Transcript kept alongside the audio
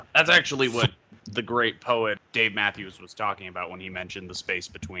That's actually what the great poet Dave Matthews was talking about when he mentioned the space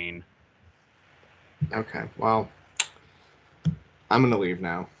between. Okay, well, I'm gonna leave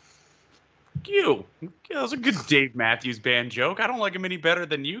now. You. That was a good Dave Matthews Band joke. I don't like him any better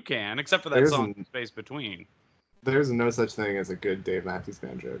than you can, except for that song, Space Between. There's no such thing as a good Dave Matthews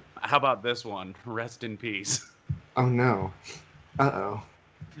Band joke. How about this one? Rest in peace. Oh, no. Uh-oh.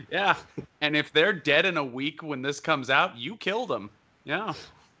 Yeah, and if they're dead in a week when this comes out, you killed them. Yeah.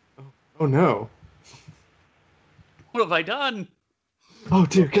 Oh, no. What have I done? Oh,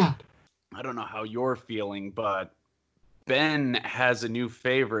 dear God. I don't know how you're feeling, but Ben has a new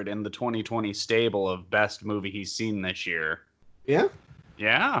favorite in the 2020 stable of best movie he's seen this year. Yeah?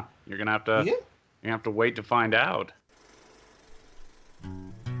 Yeah. You're gonna have to wait to find out.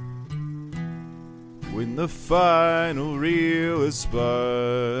 When the final reel is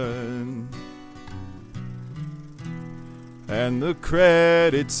spun and the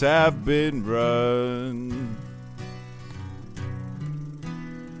credits have been run,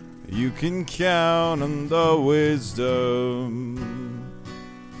 you can count on the wisdom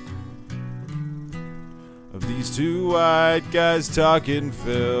of these two white guys talking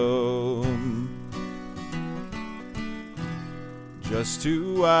film. Just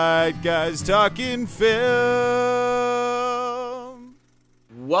two white guys talking film.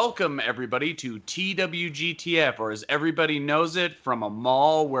 Welcome, everybody, to TWGTF, or as everybody knows it, from a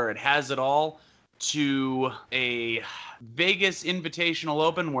mall where it has it all to a Vegas Invitational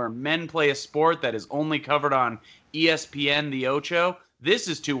Open where men play a sport that is only covered on ESPN The Ocho. This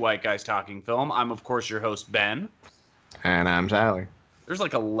is Two White Guys Talking Film. I'm, of course, your host, Ben. And I'm Tyler. There's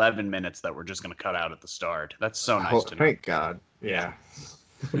like 11 minutes that we're just going to cut out at the start. That's so nice to know. Thank God. Yeah.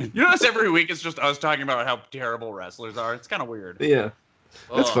 You notice every week it's just us talking about how terrible wrestlers are. It's kind of weird. Yeah.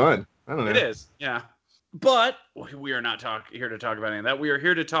 That's fun. I don't know. It is, yeah. But we are not here to talk about any of that. We are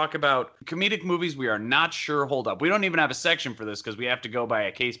here to talk about comedic movies we are not sure hold up. We don't even have a section for this because we have to go by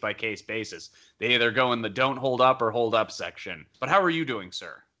a case-by-case basis. They either go in the don't hold up or hold up section. But how are you doing,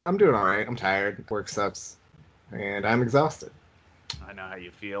 sir? I'm doing all right. I'm tired. Work sucks. And I'm exhausted. I know how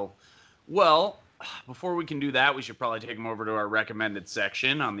you feel. Well, before we can do that, we should probably take him over to our recommended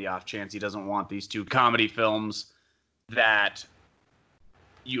section on the off chance he doesn't want these two comedy films that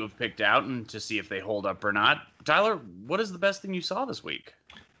you have picked out and to see if they hold up or not. Tyler, what is the best thing you saw this week?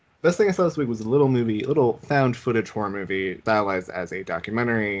 Best thing I saw this week was a little found footage horror movie stylized as a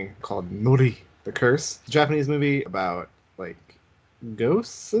documentary called Nori, the Curse. It's a Japanese movie about, like,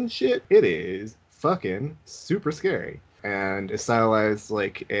 ghosts and shit. It is fucking super scary. And it's stylized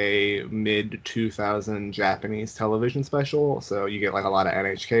like a mid-2000 Japanese television special. So you get like a lot of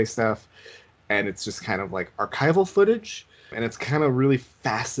NHK stuff. And it's just kind of like archival footage. And it's kind of really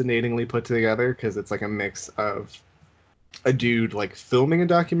fascinatingly put together because it's like a mix of a dude like filming a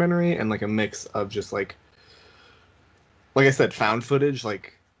documentary and like a mix of just like I said, found footage,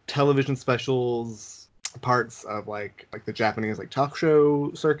 like television specials, parts of like the Japanese like talk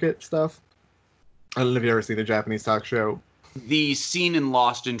show circuit stuff. I don't know if you ever seen the Japanese talk show. The scene in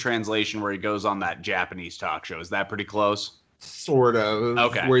Lost in Translation where he goes on that Japanese talk show. Is that pretty close? Sort of.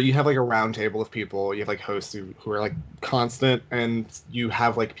 Okay. Where you have like a round table of people. You have like hosts who are like constant, and you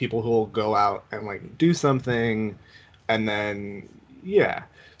have like people who will go out and like do something, and then yeah.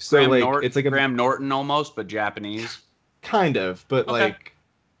 So it's like a Graham Norton almost, but Japanese. Kind of, but okay. Like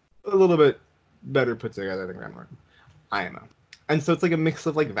a little bit better put together than Graham Norton. IMO. And so it's like a mix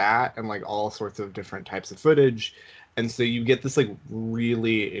of like that and like all sorts of different types of footage. And so you get this like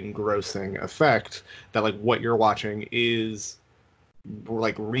really engrossing effect that like what you're watching is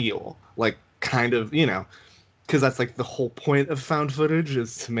like real, like kind of, you know, because that's like the whole point of found footage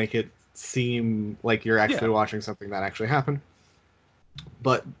is to make it seem like you're actually watching something that actually happened.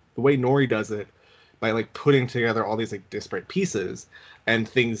 But the way Nori does it, by like putting together all these like disparate pieces and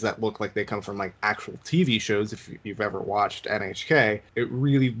things that look like they come from like actual TV shows, if you've ever watched NHK, it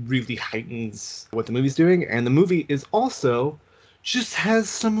really, really heightens what the movie's doing. And the movie is also just has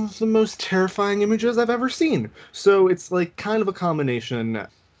some of the most terrifying images I've ever seen. So it's like kind of a combination.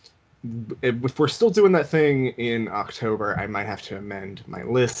 If we're still doing that thing in October, I might have to amend my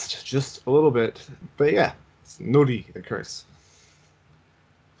list just a little bit. But yeah, it's Nori, the Curse.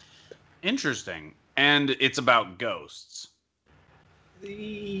 Interesting. And it's about ghosts.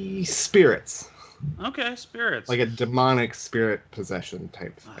 The spirits. Okay, spirits. Like a demonic spirit possession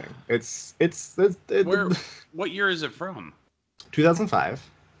type thing. It's what year is it from? 2005.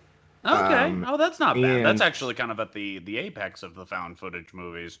 Okay. That's not bad. That's actually kind of at the apex of the found footage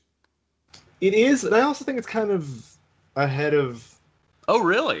movies. It is, and I also think it's kind of ahead of... Oh,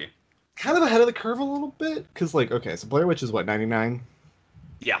 really? Kind of ahead of the curve a little bit. Because, like, okay, so Blair Witch is what, 99?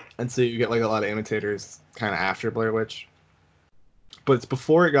 Yeah. And so you get like a lot of imitators kind of after Blair Witch. But it's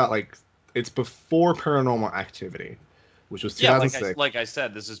before it's before Paranormal Activity, which was 2006. Yeah, like I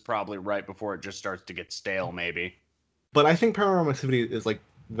said, this is probably right before it just starts to get stale, maybe. But I think Paranormal Activity is like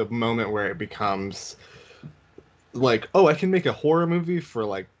the moment where it becomes like, oh, I can make a horror movie for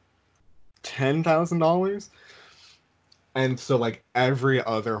like $10,000. And so like every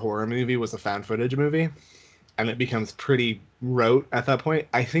other horror movie was a found footage movie, and it becomes pretty rote at that point.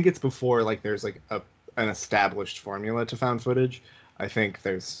 I think it's before like there's like an established formula to found footage. I think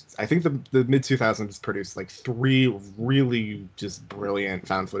the mid 2000s produced like 3 really just brilliant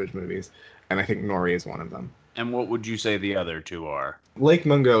found footage movies, and I think Nori is one of them. And what would you say the other 2 are? Lake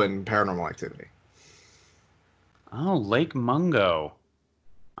Mungo and Paranormal Activity. Oh, Lake Mungo.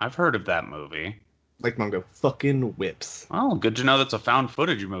 I've heard of that movie. Lake Mungo fucking whips. Oh, good to know that's a found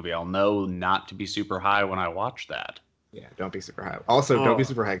footage movie. I'll know not to be super high when I watch that. Yeah, don't be super high. Also, don't be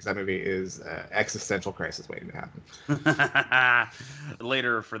super high because that movie is existential crisis waiting to happen.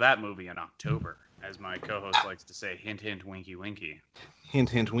 Later for that movie in October, as my co-host likes to say, hint, hint, winky, winky. Hint,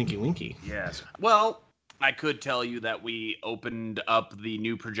 hint, winky, winky. Yes. Well, I could tell you that we opened up the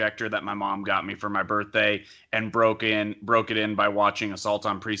new projector that my mom got me for my birthday and broke it in by watching Assault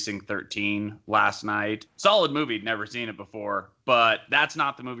on Precinct 13 last night. Solid movie, never seen it before, but that's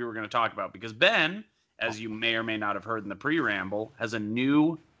not the movie we're going to talk about because Ben, as you may or may not have heard in the pre-ramble, has a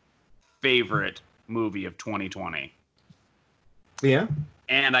new favorite movie of 2020. Yeah.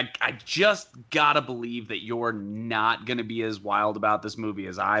 And I just gotta believe that you're not going to be as wild about this movie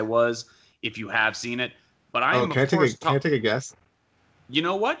as I was if you have seen it. But can I take a guess? You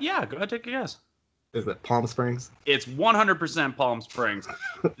know what? Yeah, go ahead, take a guess. Is it Palm Springs? It's 100% Palm Springs.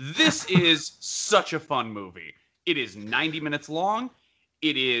 This is such a fun movie. It is 90 minutes long.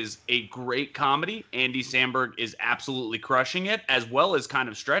 It is a great comedy. Andy Samberg is absolutely crushing it, as well as kind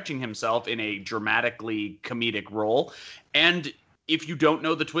of stretching himself in a dramatically comedic role. And if you don't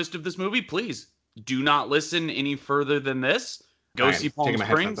know the twist of this movie, please do not listen any further than this. Go see Palm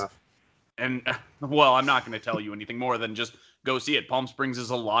Springs. And, well, I'm not going to tell you anything more than just go see it. Palm Springs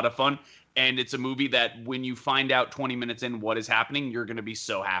is a lot of fun, and it's a movie that when you find out 20 minutes in what is happening, you're going to be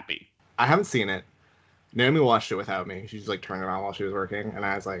so happy. I haven't seen it. Naomi watched it without me. She just like turned it on while she was working, and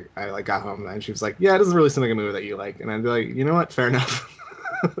I got home, and she was like, "Yeah, it doesn't really seem like a movie that you like." And I'd be like, "You know what? Fair enough."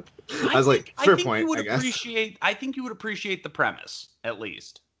 I was like, "Fair point, I guess." I think you would appreciate the premise, at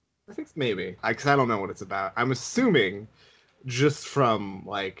least. I think maybe, because I don't know what it's about. I'm assuming, just from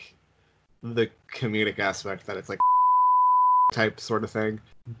like the comedic aspect, that it's like type sort of thing,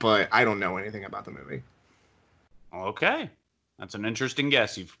 but I don't know anything about the movie. Okay, that's an interesting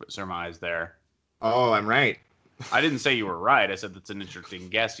guess you've surmised there. Oh, I'm right. I didn't say you were right. I said that's an interesting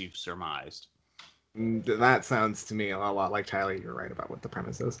guess you've surmised. That sounds to me a lot like Tyler. You're right about what the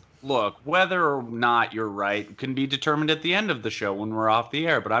premise is. Look, whether or not you're right can be determined at the end of the show when we're off the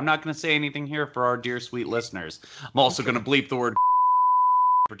air, but I'm not going to say anything here for our dear sweet listeners. I'm also going to bleep the word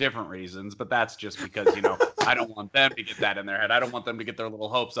for different reasons, but that's just because, you know, I don't want them to get that in their head. I don't want them to get their little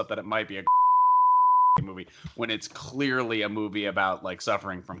hopes up that it might be a movie when it's clearly a movie about like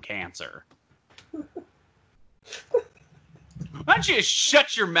suffering from cancer. Why don't you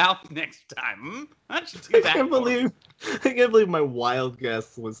shut your mouth next time? Hmm? Why don't you do that? I can't believe my wild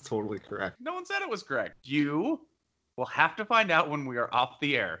guess was totally correct. No one said it was correct. You will have to find out when we are off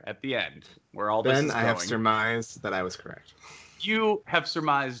the air at the end where all this is going. Then I have surmised that I was correct. You have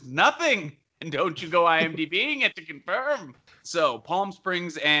surmised nothing, and don't you go IMDbing it to confirm. So Palm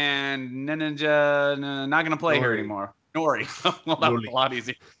Springs and Ninja not gonna play here anymore. Nori. Well, that was a lot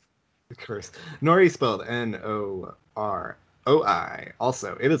easier. Of course. Nori spelled Noroi.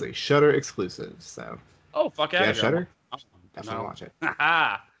 Also, it is a Shudder exclusive, so. Oh, fuck yeah. Shudder? Definitely watch it.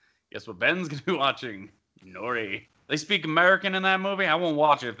 Guess what Ben's gonna be watching? Nori. They speak American in that movie? I won't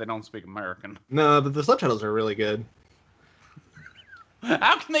watch it if they don't speak American. No, but the subtitles are really good.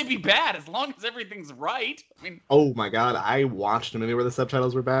 How can they be bad as long as everything's right? I mean, oh my god, I watched a movie where the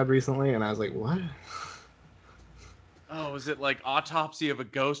subtitles were bad recently, and I was like, what? Oh, is it like Autopsy of a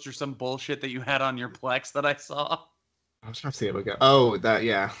Ghost or some bullshit that you had on your Plex that I saw? Autopsy of a Ghost. Oh, that,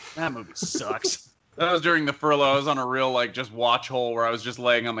 yeah. That movie sucks. That was during the furlough. I was on a real, like, just watch hole where I was just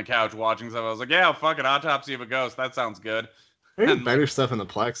laying on the couch watching stuff. I was like, yeah, fuck it, Autopsy of a Ghost. That sounds good. There's better stuff in the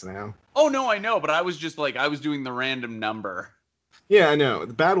Plex now. Oh, no, I know, but I was just, like, I was doing the random number. Yeah, I know.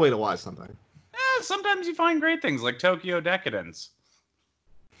 The bad way to watch something. Sometimes you find great things, like Tokyo Decadence.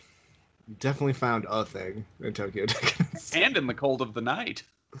 Definitely found a thing in Tokyo Decadence. And In the Cold of the Night.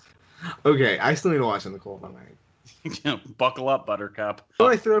 Okay, I still need to watch In the Cold of the Night. Buckle up, Buttercup.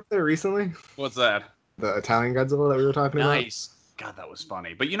 What I threw up there recently? What's that? The Italian Godzilla that we were talking about? Nice. God, that was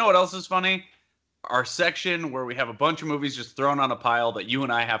funny. But you know what else is funny? Our section where we have a bunch of movies just thrown on a pile that you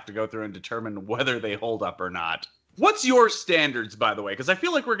and I have to go through and determine whether they hold up or not. What's your standards, by the way? Because I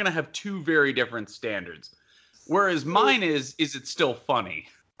feel like we're going to have two very different standards. Whereas mine is it still funny?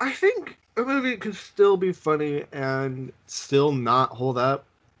 I think a movie could still be funny and still not hold up.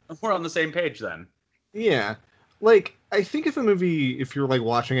 We're on the same page then. Yeah. Like, I think if you're like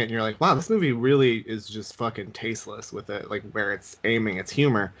watching it and you're like, wow, this movie really is just fucking tasteless with it, like where it's aiming its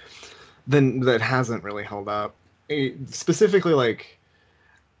humor, then that hasn't really held up. Specifically, like,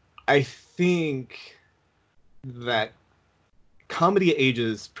 I think that comedy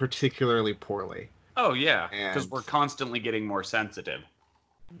ages particularly poorly. Oh, yeah, because we're constantly getting more sensitive.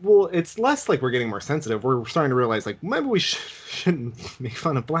 Well, it's less like we're getting more sensitive. We're starting to realize, like, maybe we shouldn't make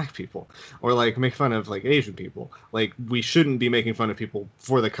fun of black people. Or, like, make fun of, like, Asian people. Like, we shouldn't be making fun of people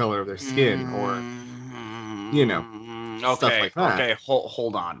for the color of their skin. Or, you know, stuff like that. Okay,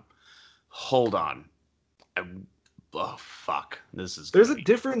 hold on. Oh, fuck. This is... There's a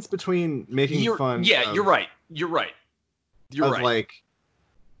difference between making fun of... You're right.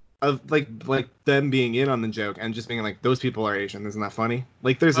 Of like them being in on the joke and just being like, those people are Asian, isn't that funny?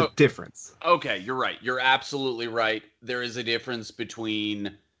 Like, there's a difference. Okay, you're right. You're absolutely right. There is a difference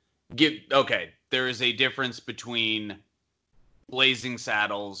between there is a difference between Blazing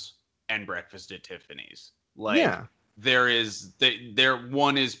Saddles and Breakfast at Tiffany's. Like, yeah.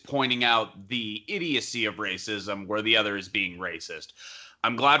 One is pointing out the idiocy of racism where the other is being racist.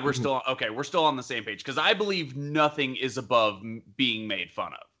 I'm glad we're still on the same page, because I believe nothing is above being made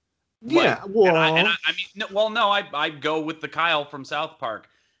fun of. Yeah, well, I go with the Kyle from South Park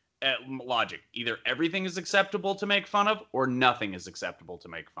logic. Either everything is acceptable to make fun of, or nothing is acceptable to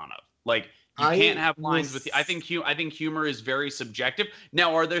make fun of. Like, you can't have lines with. I think humor is very subjective.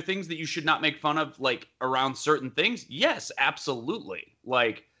 Now, are there things that you should not make fun of, like around certain things? Yes, absolutely.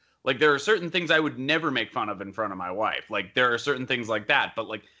 Like there are certain things I would never make fun of in front of my wife. Like, there are certain things like that. But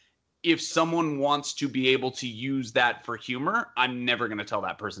like, if someone wants to be able to use that for humor, I'm never going to tell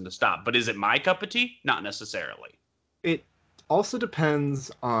that person to stop. But is it my cup of tea? Not necessarily. It also depends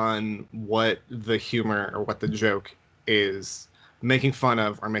on what the humor or what the joke is making fun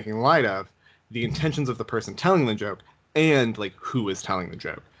of or making light of, the intentions of the person telling the joke, and like who is telling the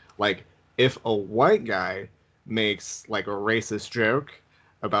joke. Like, if a white guy makes like a racist joke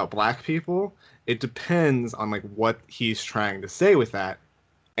about black people, it depends on like what he's trying to say with that.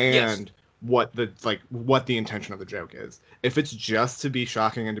 And yes, what the intention of the joke is. If it's just to be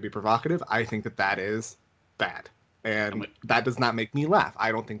shocking and to be provocative, I think that is bad. And that does not make me laugh.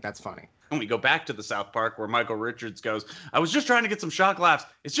 I don't think that's funny. And we go back to the South Park where Michael Richards goes, I was just trying to get some shock laughs.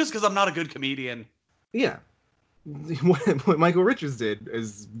 It's just because I'm not a good comedian. Yeah. What Michael Richards did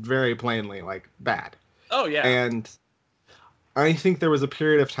is very plainly, like, bad. Oh, yeah. And I think there was a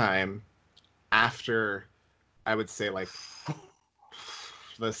period of time after, I would say, like,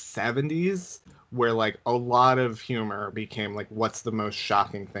 the 70s where like a lot of humor became like, what's the most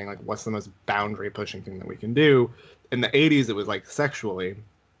shocking thing, like what's the most boundary pushing thing that we can do. In the 80s it was like sexually,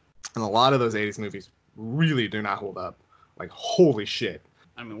 and a lot of those 80s movies really do not hold up. Like, holy shit.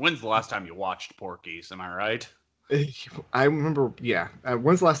 I mean, when's the last time you watched Porky's? Am I right? I remember, yeah.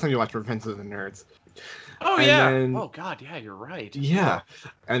 When's the last time you watched Revenge of the Nerds? Oh, and yeah. Then, oh, God, yeah, you're right. Yeah.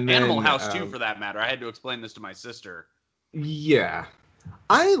 And then, Animal House, too, for that matter. I had to explain this to my sister. Yeah.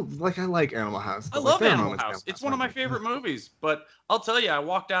 I like Animal House. I love Animal House. It's one of my favorite movies. But I'll tell you, I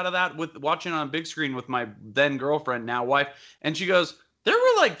walked out of that with watching on big screen with my then girlfriend, now wife, and she goes, there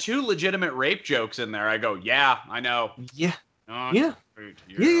were like 2 legitimate rape jokes in there. I go, yeah, I know. Yeah. Yeah.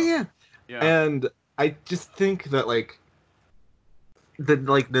 And I just think that like the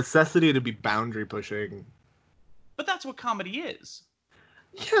like necessity to be boundary pushing. But that's what comedy is.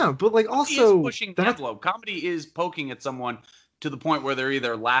 Yeah, but like also pushing the envelope. Comedy is poking at someone to the point where they're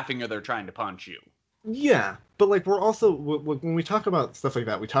either laughing or they're trying to punch you. Yeah, but like we're also, when we talk about stuff like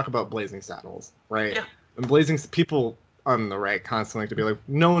that, we talk about Blazing Saddles, right? Yeah. And people on the right constantly like to be like,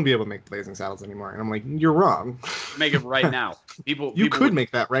 no one be able to make Blazing Saddles anymore. And I'm like, you're wrong. Make it right now. You could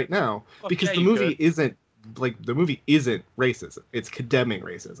make that right now, because the movie isn't racist. It's condemning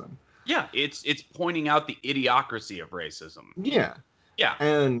racism. Yeah, it's pointing out the idiocracy of racism. Yeah. Yeah.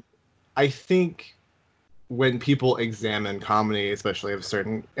 And I think when people examine comedy, especially of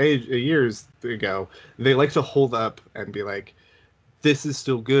certain years ago, they like to hold up and be like, this is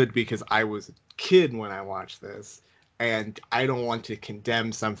still good because I was a kid when I watched this, and I don't want to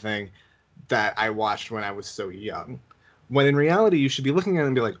condemn something that I watched when I was so young. When in reality, you should be looking at it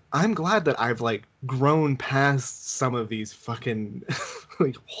and be like, I'm glad that I've like grown past some of these fucking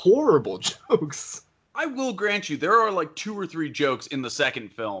like horrible jokes. I will grant you, there are like 2 or 3 jokes in the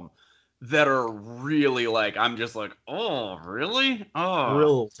second film that are really like, I'm just like, oh, really? Oh.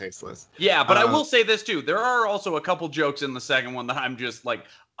 Real tasteless. Yeah, but I will say this too. There are also a couple jokes in the second one that I'm just like,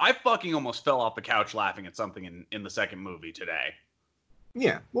 I fucking almost fell off the couch laughing at something in the second movie today.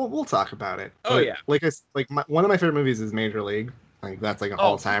 Yeah, we'll talk about it. Oh, but, yeah. One of my favorite movies is Major League. Like that's like an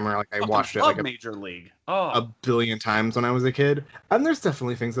all-timer. Like I watched it like Major League. A billion times when I was a kid. And there's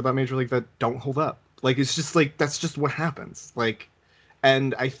definitely things about Major League that don't hold up. Like it's just like that's just what happens. Like,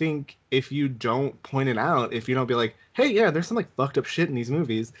 and I think if you don't point it out, if you don't be like, hey, yeah, there's some like fucked up shit in these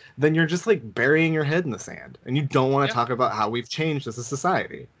movies, then you're just like burying your head in the sand, and you don't want to talk about how we've changed as a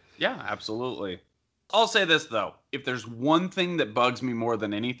society. Yeah, absolutely. I'll say this though: if there's one thing that bugs me more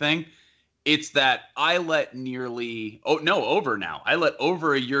than anything, it's that I let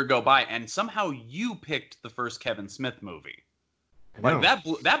over a year go by, and somehow you picked the first Kevin Smith movie. Like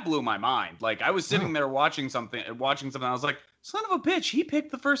that blew my mind. Like I was sitting there watching something. I was like, son of a bitch, he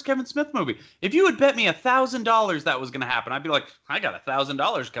picked the first Kevin Smith movie. If you had bet me $1,000 that was going to happen, I'd be like, I got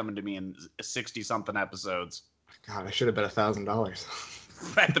 $1,000 coming to me in 60-something episodes. God, I should have bet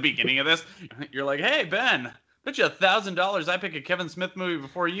 $1,000 at the beginning of this. You're like, hey Ben, bet you $1,000 I pick a Kevin Smith movie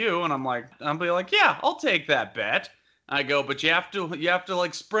before you, and I'll be like, yeah, I'll take that bet. I go, but you have to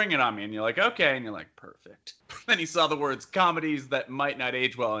like spring it on me, and you're like, okay, and you're like, perfect. Then he saw the words comedies that might not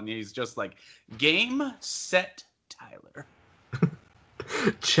age well, and he's just like, game, set, Tyler.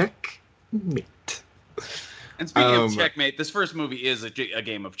 Checkmate. And speaking of checkmate, this first movie is a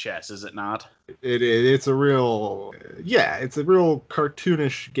game of chess, is it not? It's a real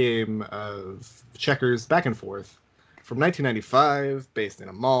cartoonish game of checkers back and forth from 1995, based in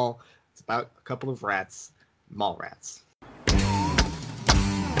a mall. It's about a couple of rats, mall rats.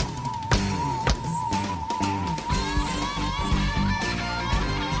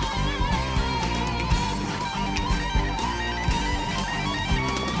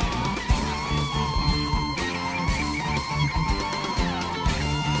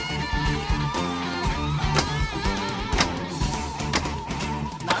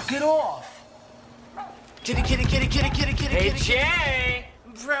 Get off! Kitty, kitty, kitty, kitty, kitty, kitty, hey, kitty, Jay!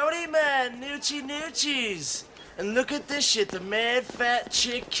 Brody, man, noochie noochies. And look at this shit, the mad fat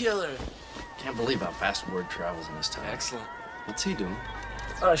chick killer. Can't believe how fast word travels in this time. Excellent. What's he doing?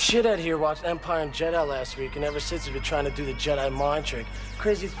 Shithead here watched Empire and Jedi last week, and ever since he's been trying to do the Jedi mind trick.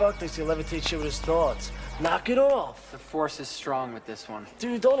 Crazy fuck thinks he'll levitate shit with his thoughts. Knock it off. The Force is strong with this one.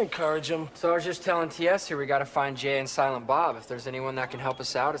 Dude, don't encourage him. So I was just telling TS here we gotta find Jay and Silent Bob. If there's anyone that can help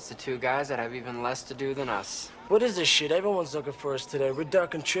us out, it's the 2 guys that have even less to do than us. What is this shit? Everyone's looking for us today. We're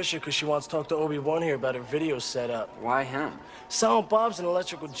ducking Trisha because she wants to talk to Obi-Wan here about her video setup. Why him? Silent Bob's an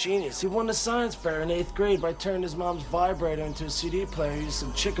electrical genius. He won the science fair in 8th grade by turning his mom's vibrator into a CD player using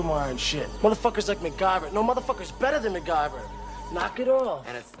some chicken wire and shit. Motherfuckers like MacGyver. No motherfucker's better than MacGyver. Knock it off.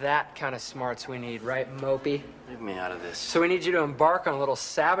 And it's that kind of smarts we need, right, Mopey? Leave me out of this. So we need you to embark on a little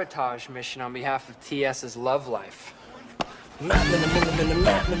sabotage mission on behalf of TS's love life. You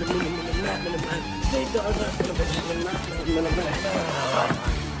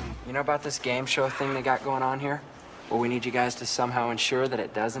know about this game show thing they got going on here? Well, we need you guys to somehow ensure that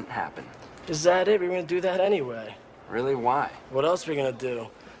it doesn't happen. Is that it? We're gonna do that anyway. Really, why? What else are we gonna do?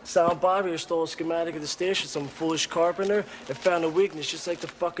 Silent Bob here stole a schematic of the station, some foolish carpenter, and found a weakness just like the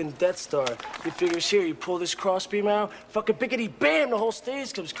fucking Death Star. He figures here, you pull this crossbeam out, fucking biggity bam, the whole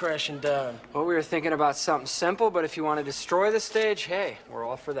stage comes crashing down. Well, we were thinking about something simple, but if you want to destroy the stage, hey, we're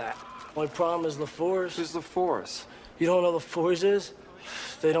all for that. Only problem is LaFours. Who's LaFours? You don't know LaFours is?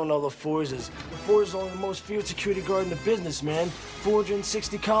 They don't know LaFours is. LaFours is only the most feared security guard in the business, man.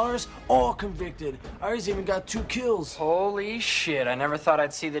 460 collars, all convicted. Ours even got 2 kills. Holy shit, I never thought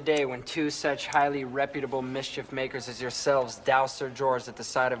I'd see the day when 2 such highly reputable mischief makers as yourselves douse their drawers at the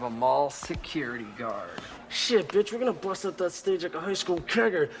side of a mall security guard. Shit, bitch, we're gonna bust up that stage like a high school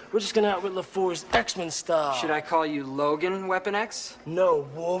kegger. We're just gonna outwit LaFours X-Men style. Should I call you Logan, Weapon X? No,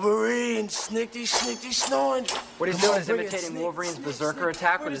 Wolverine, snickty, snoring. What he's doing is imitating Wolverine's berserker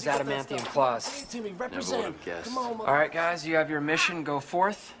attack with his adamantium claws. Never would have guessed. All right, guys, you have your mission. Go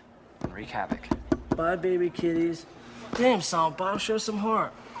forth and wreak havoc. Bye, baby kitties. Damn, Silent Bob, show some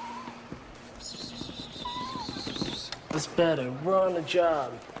heart. That's better. We're on the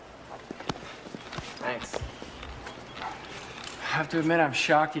job. Thanks. I have to admit, I'm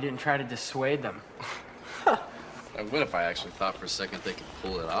shocked you didn't try to dissuade them. I would if I actually thought for a second they could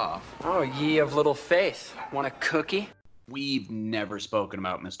pull it off. Oh, ye of little faith. Want a cookie? We've never spoken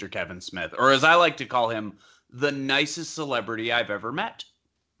about Mr. Kevin Smith, or as I like to call him, the nicest celebrity I've ever met.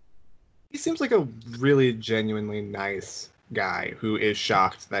 He seems like a really genuinely nice guy who is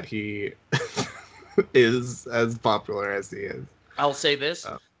shocked that he is as popular as he is. I'll say this.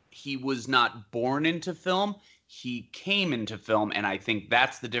 Oh. He was not born into film. He came into film, and I think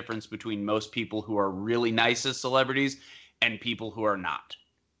that's the difference between most people who are really nice as celebrities and people who are not.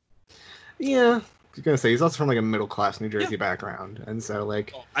 Yeah, I was gonna say he's also from like a middle class New Jersey background, and so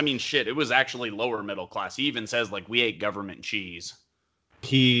like I mean, shit, it was actually lower middle class. He even says like we ate government cheese.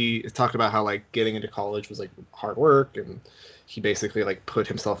 he talked about how like getting into college was like hard work, and he basically like put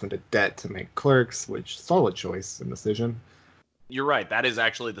himself into debt to make Clerks, which solid choice and decision. You're right. That is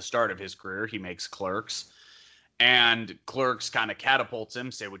actually the start of his career. He makes Clerks. And Clerks kind of catapults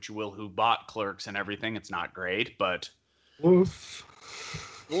him. Say what you will, who bought Clerks and everything. It's not great, but Oof.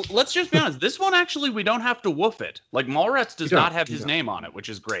 well, let's just be honest. This one, actually, we don't have to woof it. Like, Mallrats does not have his name on it, which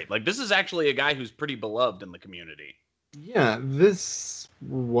is great. Like, this is actually a guy who's pretty beloved in the community. Yeah, this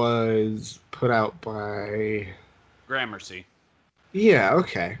was put out by... Gramercy. Yeah,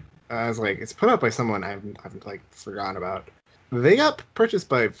 okay. I was like, it's put out by someone I've like forgotten about. They got purchased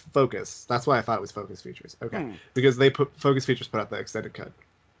by Focus. That's why I thought it was Focus Features. Okay, because Focus Features put out the extended cut,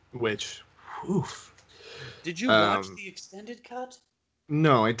 which, oof. Did you watch the extended cut?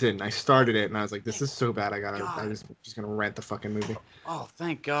 No, I didn't. I started it and I was like, this is so bad. I was just gonna rent the fucking movie. Oh,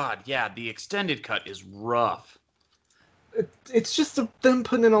 thank God. Yeah, the extended cut is rough. It's just them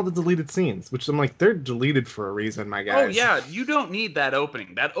putting in all the deleted scenes, which I'm like, they're deleted for a reason, my guys. Oh yeah, you don't need that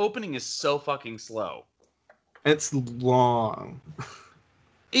opening. That opening is so fucking slow. It's long.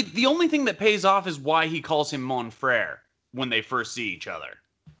 The only thing that pays off is why he calls him Mon Frere when they first see each other.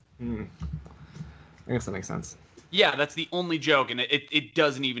 I guess that makes sense. Yeah, that's the only joke, and it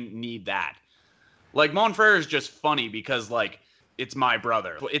doesn't even need that. Like, Mon Frere is just funny because, like, it's my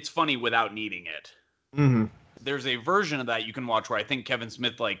brother. It's funny without needing it. Mm-hmm. There's a version of that you can watch where I think Kevin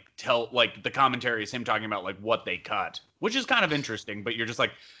Smith, like, the commentary is him talking about, like, what they cut, which is kind of interesting, but you're just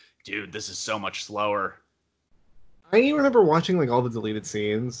like, dude, this is so much slower. I remember watching like all the deleted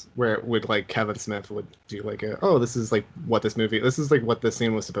scenes where it would like Kevin Smith would do like this is like what this is like what this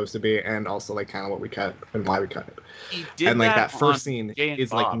scene was supposed to be, and also like kind of what we cut and why we cut it. He did and like that first scene Jay and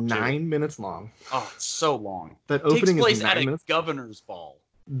is Bob, like 9 minutes long. Oh, it's so long. That Takes opening place is at 9 a minutes. governor's ball.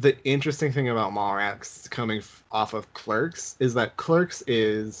 The interesting thing about Mallrats coming off of Clerks is that Clerks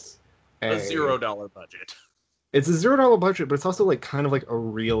is a $0 budget. It's a $0 budget, but it's also like kind of like a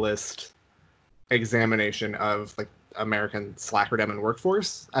realist examination of like American slackerdom and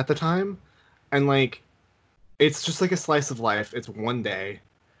workforce at the time, and like it's just like a slice of life. It's one day,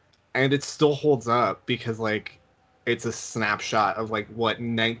 and it still holds up because like it's a snapshot of like what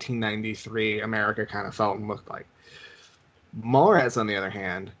 1993 America kind of felt and looked like. Mallrats, on the other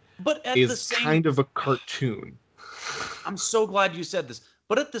hand, but at is the same... kind of a cartoon. I'm so glad you said this,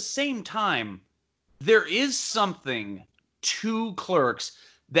 but at the same time, there is something to Clerks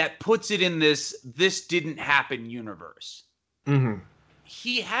that puts it in this didn't happen universe. Mm-hmm.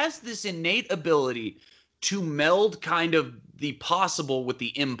 He has this innate ability to meld kind of the possible with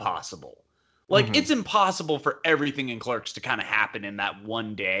the impossible. Like, it's impossible for everything in Clerks to kind of happen in that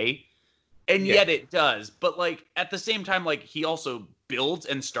one day, and yet it does. But, like, at the same time, like, he also builds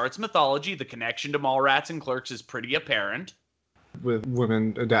and starts mythology. The connection to Mallrats and Clerks is pretty apparent. With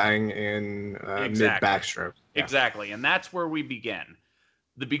women dying in mid-backstroke. Yeah. Exactly, and that's where we begin.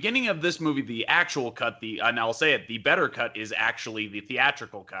 The beginning of this movie, the actual cut, and I'll say it, the better cut is actually the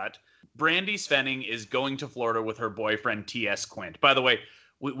theatrical cut. Brandy Svenning is going to Florida with her boyfriend, T.S. Quint. By the way,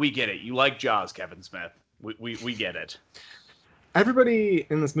 we get it. You like Jaws, Kevin Smith. We get it. Everybody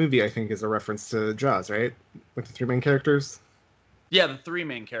in this movie, I think, is a reference to Jaws, right? Like the three main characters? Yeah, the three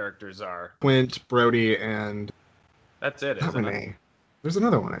main characters are Quint, Brody, and... That's it, not isn't Renee. it? There's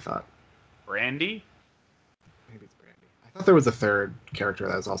another one, I thought. Brandy? Maybe it's Brandy. I thought there was a third character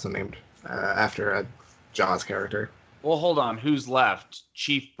that was also named after a Jaws character. Well, hold on. Who's left?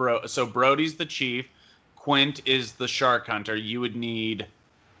 So Brody's the chief. Quint is the shark hunter. You would need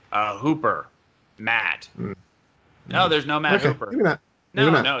Hooper. Matt. No, there's no Matt Hooper. Maybe not.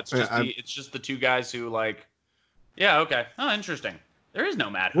 No, it's just the two guys who like... Yeah, okay. Oh, interesting. There is no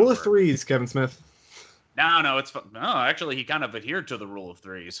Matt Hooper. Rule of threes, Kevin Smith. No, it's no. Actually, he kind of adhered to the rule of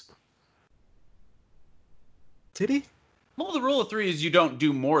threes. Did he? Well, the rule of three is you don't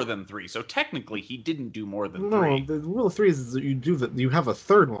do more than three. So technically, he didn't do more than three. No, the rule of threes is that you have a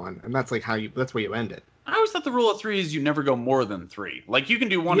third one, and that's like that's where you end it. I always thought the rule of three is you never go more than three. Like you can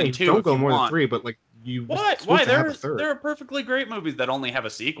do one and two. You don't go more than three, but like you. What? Why? There are perfectly great movies that only have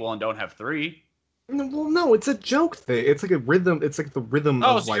a sequel and don't have three. Well, no, it's a joke thing. It's like a rhythm. It's like the rhythm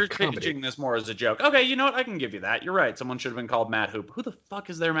of so like you're comedy. pitching this more as a joke. Okay, you know what? I can give you that. You're right. Someone should have been called Matt Hooper. Who the fuck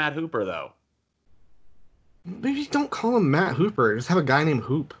is their Matt Hooper, though? Maybe don't call him Matt Hooper. Just have a guy named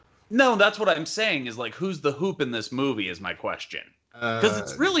Hoop. No, that's what I'm saying is like, who's the hoop in this movie is my question. Because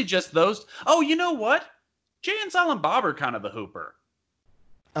it's really just those. Oh, you know what? Jay and Silent Bob are kind of the hooper.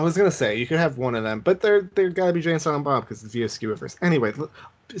 I was gonna say you could have one of them, but they're gotta be Jay and Silent Bob because it's via Skewiverse. Anyway,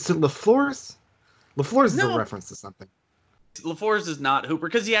 so LaFleur's is a reference to something. LaFleur's is not Hooper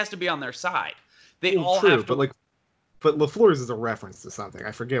because he has to be on their side. They all true, have to. But LaFleur's is a reference to something.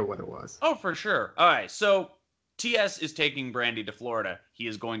 I forget what it was. Oh, for sure. All right, so TS is taking Brandy to Florida. He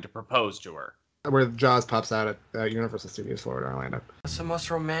is going to propose to her. Where Jaws pops out at Universal Studios Florida, Orlando. That's the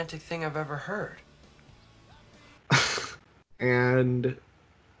most romantic thing I've ever heard. And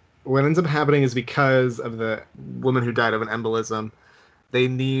what ends up happening is because of the woman who died of an embolism, they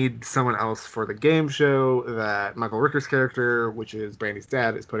need someone else for the game show that Michael Rooker's character, which is Brandy's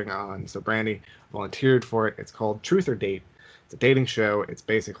dad, is putting on. So Brandy volunteered for it. It's called Truth or Date. It's a dating show. It's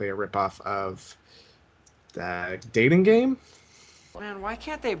basically a ripoff of the dating game. Man, why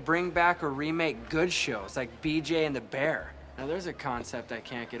can't they bring back or remake good shows like BJ and the Bear? Now there's a concept I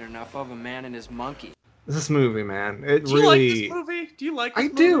can't get enough of, a man and his monkey. This movie, man, it Do really. You like this movie? Do you like this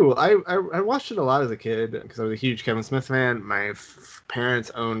movie? do. I watched it a lot as a kid because I was a huge Kevin Smith fan. My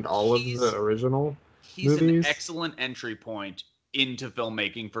parents owned all of the original He's movies. an excellent entry point into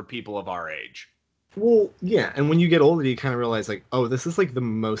filmmaking for people of our age. Well, yeah, and when you get older, you kind of realize, like, oh, this is like the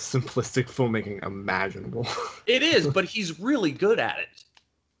most simplistic filmmaking imaginable. It is, but he's really good at it.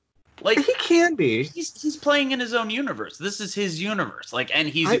 Like He can be. he's playing in his own universe. This is his universe. Like, and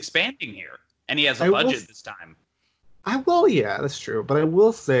he's expanding here, and he has a I will budget this time. Yeah, that's true. But I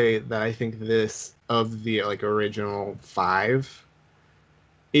will say that I think this of the like original 5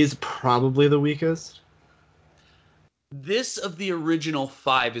 is probably the weakest. This of the original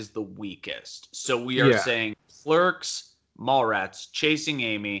 5 is the weakest. So we are saying Clerks, Mallrats, Chasing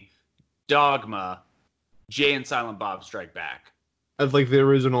Amy, Dogma, Jay and Silent Bob Strike Back. Of like the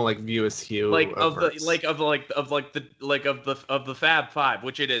original like View Askew. Like of the Fab 5,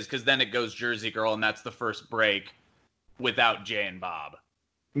 which it is, because then it goes Jersey Girl, and that's the first break without Jay and Bob.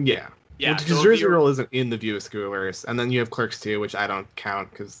 Yeah. Yeah, Because so Jersey Girl isn't in the View Askewverse, and then you have Clerks 2, which I don't count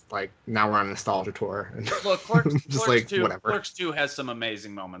because like now we're on a nostalgia tour. And Look, Clerks, just Clerks like 2, whatever. Clerks 2 has some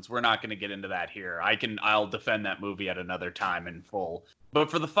amazing moments. We're not going to get into that here. I'll defend that movie at another time in full. But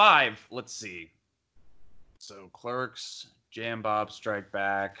for the 5, let's see. So Clerks, Jay and Bob Strike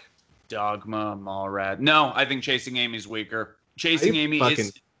Back, Dogma, Mallrat. No, I think Chasing Amy's weaker. Chasing Amy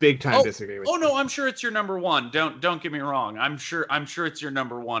is big time disagree with you. Oh no, I'm sure it's your number 1. Don't get me wrong. I'm sure it's your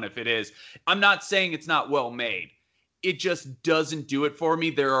number 1 if it is. I'm not saying it's not well made. It just doesn't do it for me.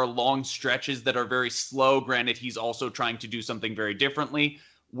 There are long stretches that are very slow. Granted, he's also trying to do something very differently.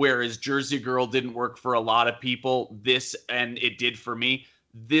 Whereas Jersey Girl didn't work for a lot of people. And it did for me.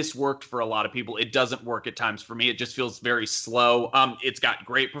 This worked for a lot of people. It doesn't work at times for me. It just feels very slow. It's got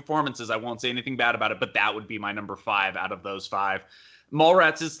great performances. I won't say anything bad about it, but that would be my number 5 out of those 5.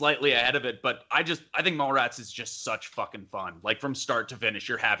 Mallrats is slightly ahead of it, but I think Mallrats is just such fucking fun. Like from start to finish,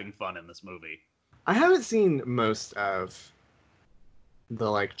 you're having fun in this movie. I haven't seen most of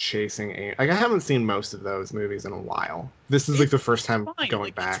the like Chasing Amy. Like I haven't seen most of those movies in a while. This is like the first time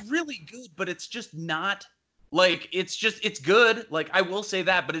going back. It's really good, but it's just not like it's good. Like I will say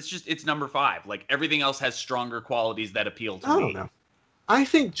that, but it's number 5. Like everything else has stronger qualities that appeal to me. I don't know. I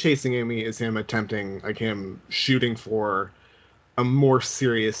think Chasing Amy is him shooting for a more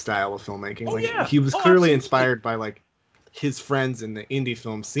serious style of filmmaking. He was clearly inspired by like his friends in the indie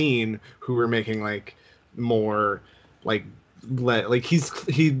film scene who were making like more like he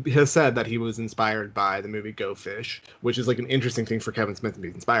has said that he was inspired by the movie Go Fish, which is like an interesting thing for Kevin Smith to be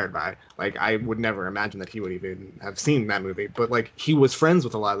inspired by. Like I would never imagine that he would even have seen that movie, but like he was friends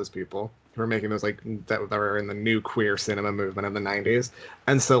with a lot of those people who were making those like that were in the new queer cinema movement of the 90s.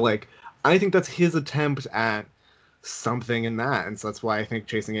 And so like I think that's his attempt at something in that, and so that's why I think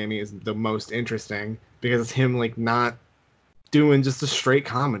Chasing Amy is the most interesting, because it's him like not doing just a straight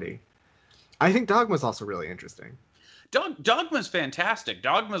comedy. I think Dogma's also really interesting. Dogma's fantastic.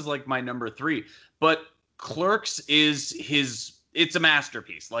 Dogma's like my number 3, but Clerks it's a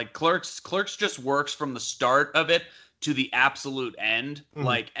masterpiece. Like Clerks just works from the start of it to the absolute end.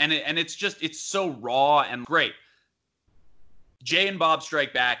 Like and it's so raw and great. Jay and Bob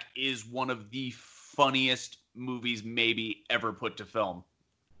Strike Back is one of the funniest movies maybe ever put to film.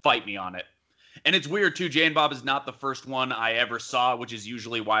 Fight me on it. And it's weird too, Jay and Bob is not the first one I ever saw, which is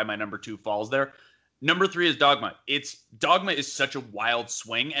usually why my number 2 falls there. Number 3 is Dogma. Dogma is such a wild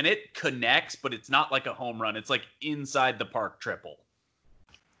swing, and it connects, but it's not like a home run. It's like inside the park triple.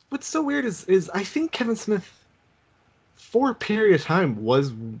 What's so weird is I think Kevin Smith for a period of time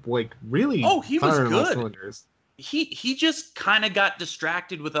was like really he was good. cylinders. he just kind of got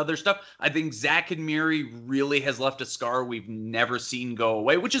distracted with other stuff. I think Zack and Miri really has left a scar we've never seen go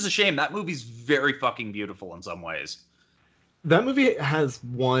away, which is a shame. That movie's very fucking beautiful in some ways. That movie has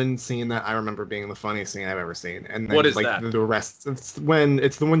one scene that I remember being the funniest thing I've ever seen, and then, What is like, that? the rest. It's the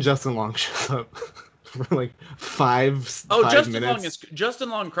one Justin Long shows up for like five minutes.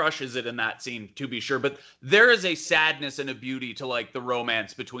 Justin Long crushes it in that scene, to be sure, but there is a sadness and a beauty to like the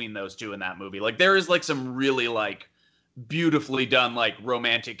romance between those two in that movie. Like there is like some really like beautifully done like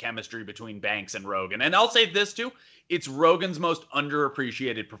romantic chemistry between Banks and Rogen. And I'll say this too, it's Rogen's most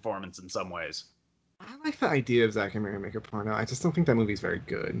underappreciated performance in some ways. I like the idea of Zack and Miri make a porno. I just don't think that movie's very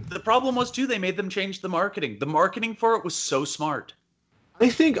good. The problem was too, they made them change the marketing. The marketing for it was so smart.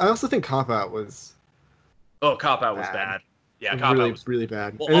 I also think Cop Out was Cop Out was bad. Yeah, Cop really, Out was really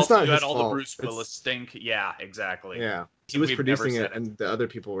bad. Well, and it's also, not you his had all fault. the Bruce Willis stink. Yeah, exactly. Yeah, he was We've producing never it, said and the other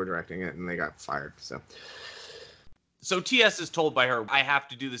people were directing it, and they got fired. So TS is told by her, I have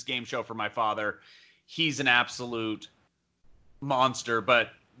to do this game show for my father. He's an absolute monster, but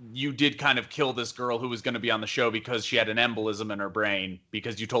you did kind of kill this girl who was going to be on the show because she had an embolism in her brain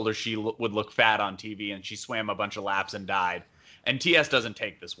because you told her she would look fat on TV, and she swam a bunch of laps and died. And TS doesn't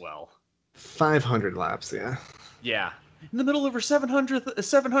take this well. 500 laps, yeah. Yeah. In the middle of her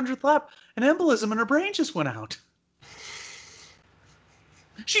 700th lap, an embolism in her brain just went out.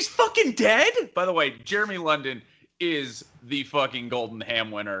 She's fucking dead? By the way, Jeremy London is the fucking Golden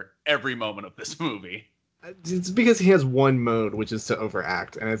Ham winner every moment of this movie. It's because he has one mode, which is to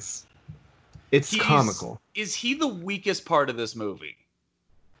overact, and it's comical. Is he the weakest part of this movie?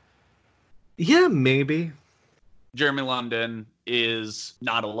 Yeah, maybe. Jeremy London is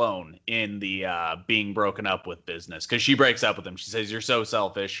not alone in the being broken up with business, because she breaks up with him. She says, you're so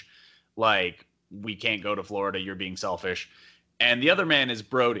selfish. Like, we can't go to Florida. You're being selfish. And the other man is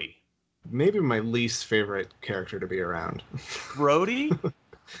Brody. Maybe my least favorite character to be around. Brody?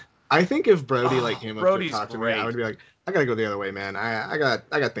 I think if Brody came up to talk to me, great. I would be like, I gotta go the other way, man. I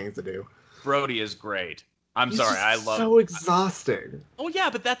got things to do. Brody is great. He's sorry, I love so exhausting. Oh yeah,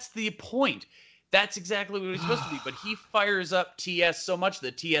 but that's the point. That's exactly what he's supposed to be. But he fires up TS so much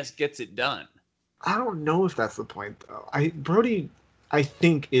that TS gets it done. I don't know if that's the point though. Brody, I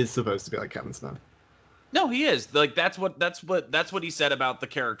think, is supposed to be like Kevin Smith. No, he is. Like that's what he said about the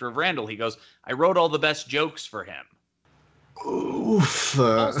character of Randall. He goes, I wrote all the best jokes for him. Oof.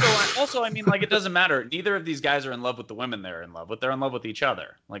 Also, I mean, like, it doesn't matter. Neither of these guys are in love with the women they're in love with. They're in love with each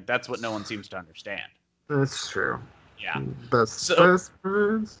other. Like, that's what no one seems to understand. That's true. Yeah. Best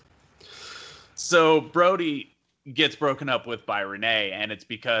friends. So Brody gets broken up with by Renee, and it's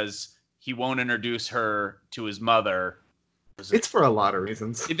because he won't introduce her to his mother. It's for a lot of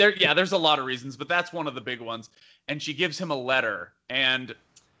reasons. There's a lot of reasons, but that's one of the big ones. And she gives him a letter, and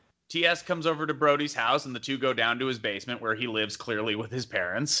TS comes over to Brody's house, and the two go down to his basement where he lives clearly with his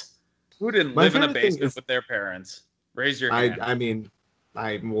parents. Who didn't live in a basement with their parents? Raise your hand.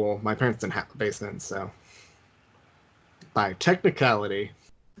 My parents didn't have a basement, so by technicality.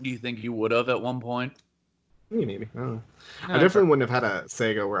 Do you think you would have at one point? Maybe. I don't know. I definitely wouldn't have had a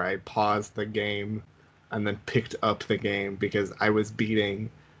Sega where I paused the game and then picked up the game because I was beating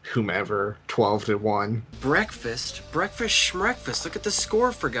whomever 12-1. Breakfast, schmreakfast. Look at the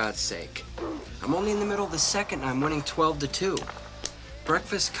score, for God's sake. I'm only in the middle of the second and I'm winning 12-2.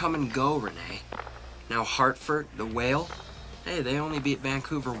 Breakfast come and go, Renee. Now Hartford, the Whale. Hey, they only beat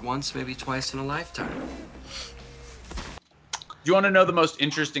Vancouver once, maybe twice in a lifetime. Do you want to know the most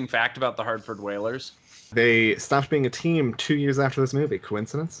interesting fact about the Hartford Whalers? They stopped being a team 2 years after this movie.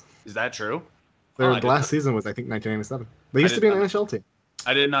 Coincidence? Is that true? Their last season was, I think, 1997. They used to be an NHL team.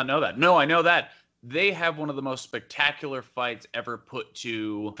 I did not know that. No, I know that. They have one of the most spectacular fights ever put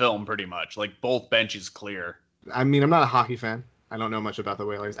to film, pretty much. Like, both benches clear. I mean, I'm not a hockey fan. I don't know much about the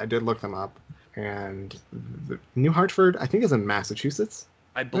Whalers. I did look them up. And New Hartford, I think, is in Massachusetts.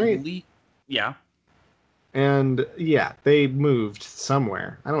 I believe. Right? Yeah. And, yeah, they moved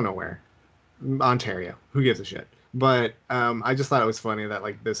somewhere. I don't know where. Ontario. Who gives a shit? But I just thought it was funny that,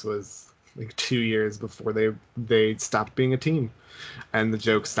 like, this was like 2 years before they stopped being a team. And the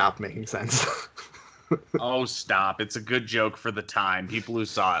joke stopped making sense. Oh, stop. It's a good joke for the time. People who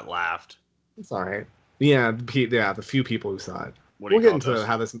saw it laughed. It's all right. Yeah, the few people who saw it. We'll get into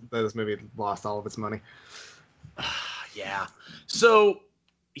how this movie lost all of its money. Yeah. So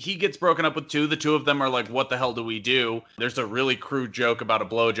he gets broken up with two. The two of them are like, what the hell do we do? There's a really crude joke about a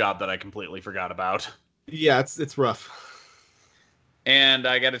blowjob that I completely forgot about. Yeah, it's rough. And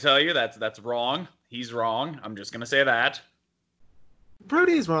I got to tell you, that's wrong. He's wrong. I'm just going to say that.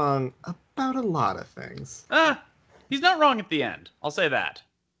 Brody's wrong about a lot of things. He's not wrong at the end. I'll say that.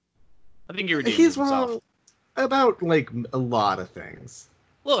 I think he redeemed He's himself. wrong. About, like, a lot of things.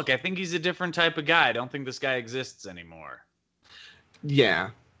 Look, I think he's a different type of guy. I don't think this guy exists anymore. Yeah.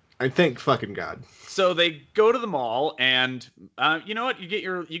 I thank fucking God. So they go to the mall, and you know what? You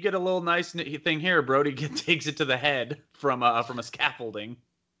get a little nice thing here. Brody takes it to the head from a scaffolding.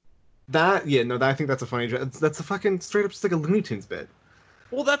 I think that's a funny joke. That's a fucking straight up just like a Looney Tunes bit.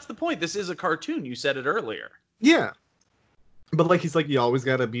 Well, that's the point. This is a cartoon. You said it earlier. Yeah. But like he's like, you always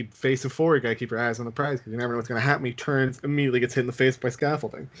gotta be facing forward. You gotta keep your eyes on the prize because you never know what's gonna happen. He turns, immediately gets hit in the face by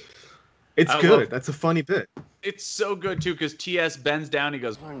scaffolding. It's good. That's a funny bit. It's so good too because TS bends down. He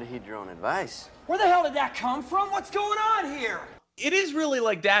goes, Learn to heed your own advice. Where the hell did that come from? What's going on here? It is really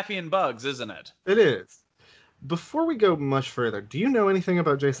like Daffy and Bugs, isn't it? It is. Before we go much further, do you know anything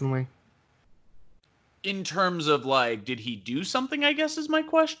about Jason Lee? In terms of like, did he do something? I guess is my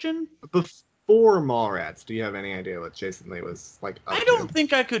question. Before Mallrats, do you have any idea what Jason Lee was like? I don't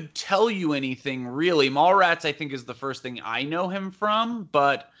think I could tell you anything really. Mallrats, I think, is the first thing I know him from,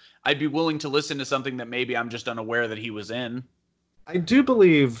 but I'd be willing to listen to something that maybe I'm just unaware that he was in. I do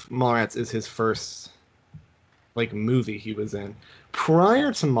believe Mallrats is his first like movie he was in.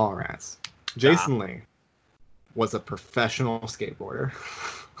 Prior to Mallrats, Jason Lee was a professional skateboarder.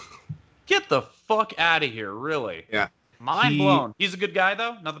 Get the fuck out of here, really? Yeah. Mind blown. He's a good guy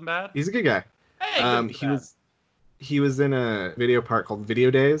though? Nothing bad? He's a good guy. Hey, he was in a video part called Video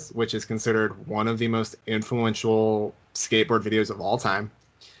Days, which is considered one of the most influential skateboard videos of all time.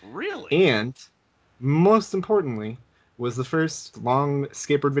 Really? And most importantly, was the first long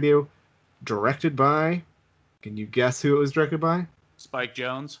skateboard video directed by, can you guess who it was directed by? Spike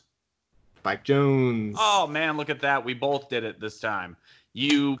Jonze. Spike Jonze. Oh man, look at that. We both did it this time.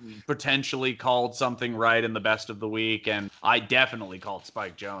 You potentially called something right in the best of the week, and I definitely called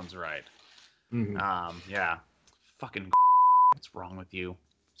Spike Jonze right. Mm-hmm. Yeah. Fucking what's wrong with you?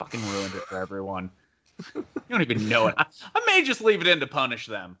 Fucking ruined it for everyone. You don't even know it. I may just leave it in to punish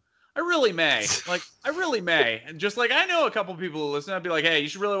them. I really may. And just like I know a couple people who listen, I'd be like, hey, you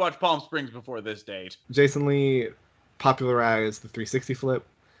should really watch Palm Springs before this date. Jason Lee popularized the 360 flip.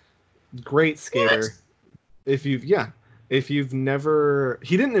 Great skater. What? If you've never,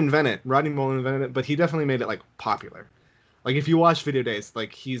 he didn't invent it. Rodney Mullen invented it, but he definitely made it like popular. Like if you watch Video Days,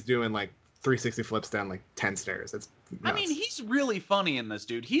 like he's doing like 360 flips down like 10 stairs. It's nuts. I mean, he's really funny in this,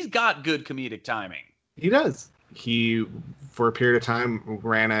 dude. He's got good comedic timing. He does. He, for a period of time,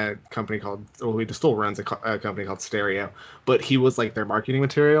 ran a company called, well, he still runs a company called Stereo, but he was like their marketing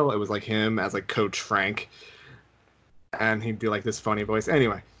material. It was like him as like Coach Frank, and he'd do like this funny voice.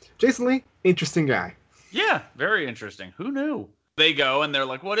 Anyway, Jason Lee, interesting guy. Yeah, very interesting. Who knew? They go and they're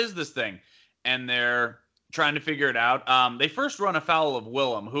like, what is this thing? And they're trying to figure it out. They first run afoul of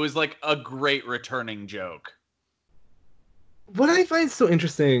Willem, who is like a great returning joke. What I find so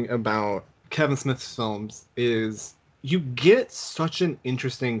interesting about Kevin Smith's films is you get such an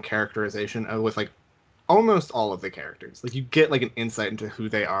interesting characterization with like almost all of the characters. Like you get like an insight into who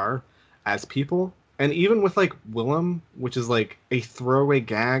they are as people. And even with like Willem, which is like a throwaway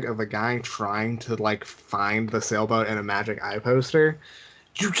gag of a guy trying to like find the sailboat and a magic eye poster,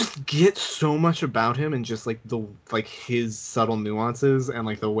 you just get so much about him and just like the like his subtle nuances and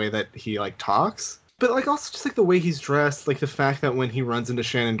like the way that he like talks. But like also just like the way he's dressed, like the fact that when he runs into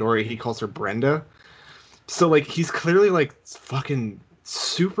Shannon Doherty, he calls her Brenda. So like he's clearly like fucking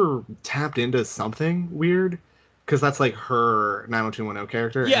super tapped into something weird. Because that's like her 90210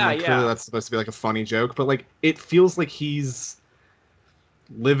 character. Yeah, and like, clearly that's supposed to be like a funny joke, but like it feels like he's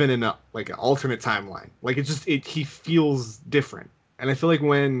living in a like an alternate timeline. Like he feels different. And I feel like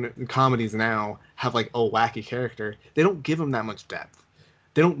when comedies now have like a wacky character, they don't give him that much depth.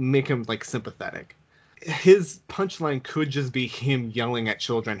 They don't make him like sympathetic. His punchline could just be him yelling at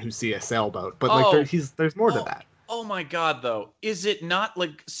children who see a sailboat, but like there's more to that. Oh my God, though. Is it not,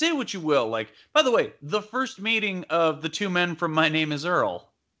 like, say what you will, like, by the way, the first meeting of the two men from My Name is Earl.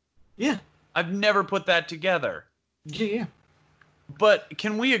 Yeah. I've never put that together. Yeah. But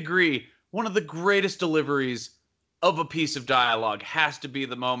can we agree, one of the greatest deliveries of a piece of dialogue has to be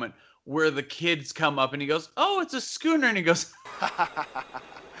the moment where the kids come up and he goes, oh, it's a schooner, and he goes,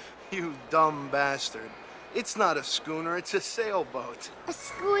 You dumb bastard. It's not a schooner, it's a sailboat. A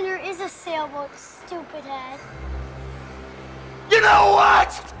schooner is a sailboat, stupid head. You know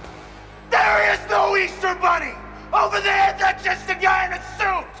what? There is no Easter Bunny! Over there, that's just a guy in a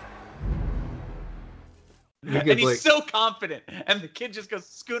suit! And he's so confident. And the kid just goes,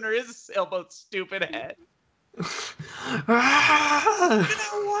 schooner is a sailboat, stupid head. You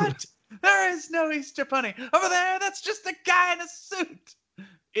know what? There is no Easter Bunny. Over there, that's just a guy in a suit.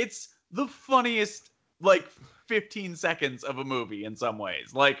 It's the funniest, like, 15 seconds of a movie in some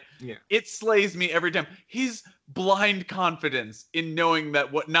ways. Like, Yeah. it slays me every time. His blind confidence in knowing that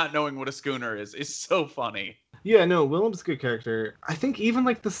not knowing what a schooner is so funny. Yeah, no, Willem's a good character. I think even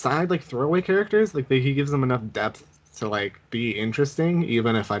like the side like throwaway characters, like he gives them enough depth to like be interesting,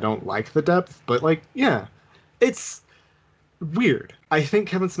 even if I don't like the depth. But like, yeah, it's weird. I think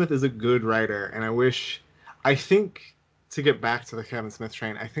Kevin Smith is a good writer, and I think to get back to the Kevin Smith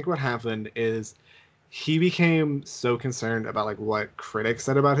train, I think what happened is he became so concerned about like what critics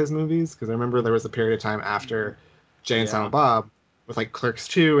said about his movies, because I remember there was a period of time after Jay and Silent Bob with like Clerks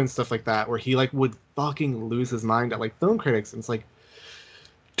 2 and stuff like that, where he like would fucking lose his mind at like film critics, and it's like,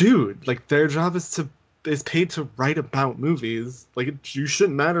 dude, like their job is paid to write about movies. Like you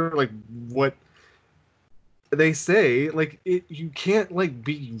shouldn't matter like what they say. Like you can't like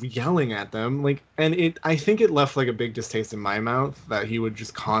be yelling at them. Like, and I think it left like a big distaste in my mouth that he would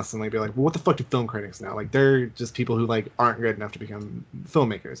just constantly be like, well, what the fuck do film critics know? Like they're just people who like aren't good enough to become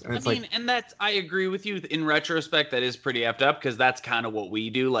filmmakers. And it's and that's, I agree with you. In retrospect, that is pretty effed up, because that's kind of what we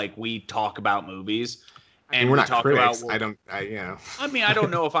do. Like, we talk about movies. And we're we not talk critics. about, I mean, I don't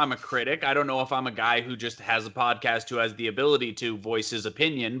know if I'm a critic. I don't know if I'm a guy who just has a podcast who has the ability to voice his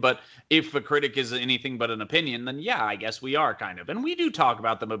opinion. But if a critic is anything but an opinion, then yeah, I guess we are kind of. And we do talk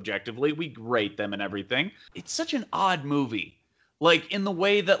about them objectively. We rate them and everything. It's such an odd movie. Like, in the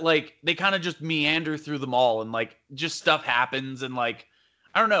way that, like, they kind of just meander through them all, and, like, just stuff happens, and, like,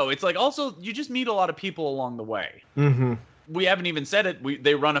 I don't know. It's like, also, you just meet a lot of people along the way. Mm-hmm. We haven't even said it.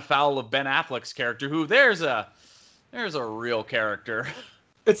 They run afoul of Ben Affleck's character, who there's a real character.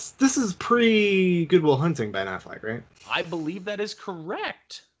 This is pre Good Will Hunting Ben Affleck, right? I believe that is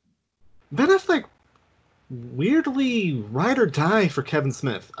correct. Ben Affleck weirdly ride or die for Kevin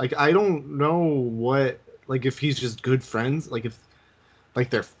Smith. Like, I don't know what, like, if he's just good friends, like if like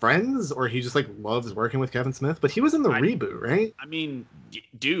they're friends, or he just like loves working with Kevin Smith. But he was in the reboot, right? I mean,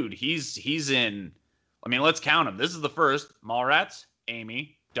 dude, he's in. I mean, let's count them. This is the first: Mallrats,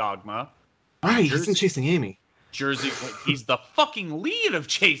 Amy, Dogma. Right, he's in Chasing Amy. Jersey. He's the fucking lead of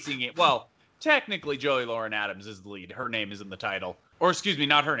Chasing It. Well, technically, Joey Lauren Adams is the lead. Her name is in the title. Or excuse me,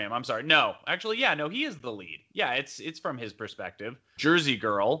 not her name. I'm sorry. No, actually, yeah, no, he is the lead. Yeah, it's from his perspective. Jersey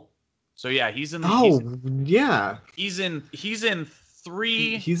Girl. So yeah, he's in. Yeah. He's in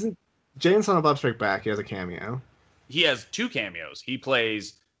 3. He's in Jay and Silent Bob Strike Back. He has a cameo. He has 2 cameos. He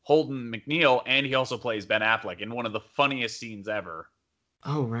plays Holden McNeil, and he also plays Ben Affleck in one of the funniest scenes ever.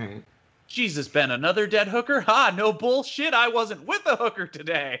 Oh, right. Jesus, Ben, another dead hooker? Ha, no bullshit. I wasn't with a hooker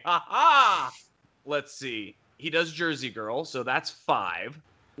today. Ha ha. Let's see. He does Jersey Girl, so that's 5.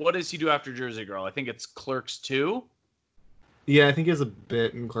 What does he do after Jersey Girl? I think it's Clerks 2. Yeah, I think he has a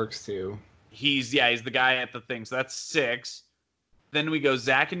bit in Clerks 2. He's the guy at the thing, so that's 6. Then we go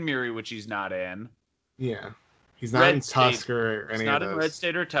Zack and Miri, which he's not in. Yeah. He's not in Tusk or any of those. He's not in Red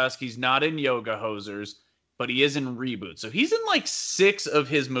State or Tusk. He's not in Yoga Hosers, but he is in Reboot. So he's in like 6 of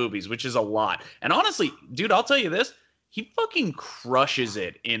his movies, which is a lot. And honestly, dude, I'll tell you this. He fucking crushes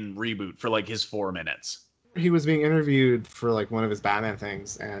it in Reboot for like his 4 minutes. He was being interviewed for like one of his Batman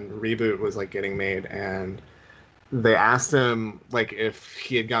things, and Reboot was like getting made, and they asked him like if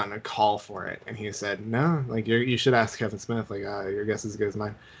he had gotten a call for it, and he said no. Like you should ask Kevin Smith. Like your guess is as good as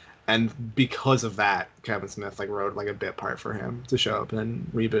mine. And because of that, Kevin Smith like wrote like a bit part for him to show up and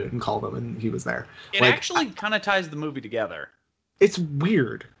Reboot and call them, and he was there. It like, actually kind of ties the movie together. It's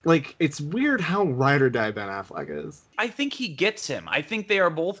weird. Like, it's weird how ride or die Ben Affleck is. I think he gets him. I think they are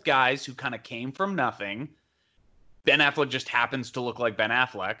both guys who kind of came from nothing. Ben Affleck just happens to look like Ben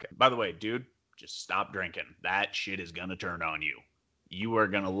Affleck. By the way, dude, just stop drinking. That shit is gonna turn on you. You are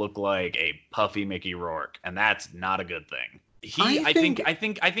gonna look like a puffy Mickey Rourke, and that's not a good thing. I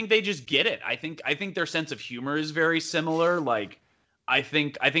think they just get it. I think their sense of humor is very similar. Like, I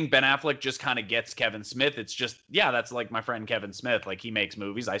think Ben Affleck just kind of gets Kevin Smith. It's just, yeah, that's like my friend Kevin Smith. Like, he makes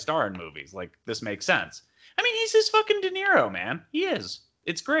movies, I star in movies. Like, this makes sense. I mean, he's his fucking De Niro, man. He is.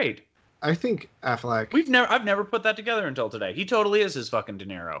 It's great. I think Affleck. I've never put that together until today. He totally is his fucking De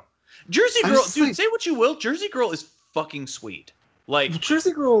Niro. Jersey Girl, dude, like, say what you will. Jersey Girl is fucking sweet. Like,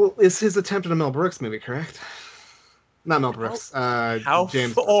 Jersey Girl is his attempt at a Mel Brooks movie, correct? Not Mel Brooks.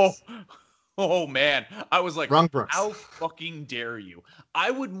 James. Oh man, I was like, wrong Brooks. How fucking dare you?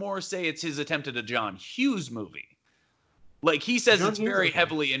 I would more say it's his attempt at a John Hughes movie. Like, he says it's very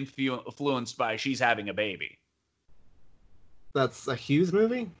heavily influenced by She's Having a Baby. That's a Hughes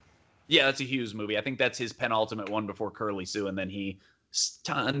movie? Yeah, that's a Hughes movie. I think that's his penultimate one before Curly Sue, and then he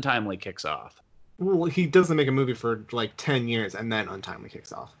untimely kicks off. Well, he doesn't make a movie for like 10 years and then untimely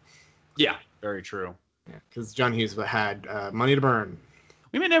kicks off. Yeah, very true. Yeah, because John Hughes had Money to Burn.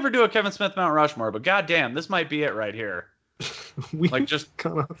 We may never do a Kevin Smith Mount Rushmore, but goddamn, this might be it right here. We Like, just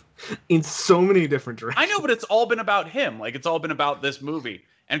gone off in so many different directions. I know, but it's all been about him. Like, it's all been about this movie,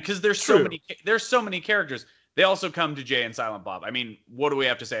 and because there's True. so many characters. They also come to Jay and Silent Bob. I mean, what do we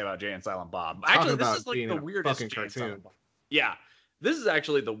have to say about Jay and Silent Bob? Actually, this is like being the a weirdest fucking Jay and cartoon. Silent Bob. Yeah, this is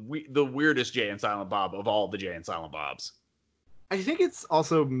actually the weirdest Jay and Silent Bob of all the Jay and Silent Bobs. I think it's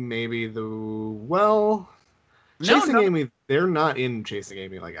also maybe No, Chasing Amy. They're not in Chasing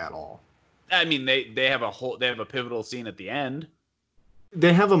Amy like at all. I mean, they have a pivotal scene at the end.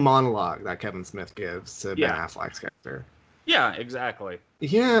 They have a monologue that Kevin Smith gives to Ben Yeah. Affleck's character. Yeah, exactly.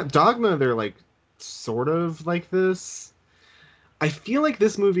 Yeah, Dogma, they're like sort of like this. I feel like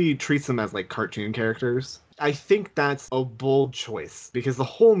this movie treats them as like cartoon characters. I think that's a bold choice because the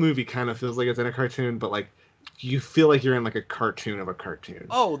whole movie kind of feels like it's in a cartoon, but like you feel like you're in like a cartoon of a cartoon.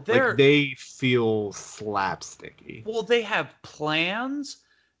 Oh, like they feel slapsticky. Well, they have plans.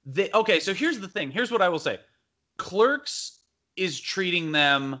 Okay, so here's the thing. Here's what I will say. Clerks is treating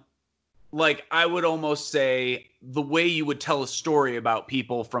them like, I would almost say, the way you would tell a story about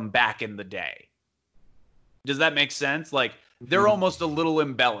people from back in the day. Does that make sense? Like, they're almost a little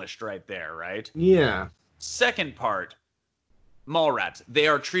embellished right there, right? Yeah. Second part, Mallrats. They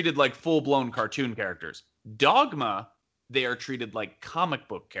are treated like full-blown cartoon characters. Dogma, they are treated like comic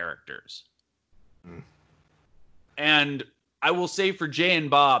book characters. And I will say for Jay and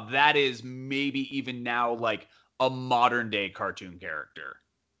Bob, that is maybe even now like a modern-day cartoon character.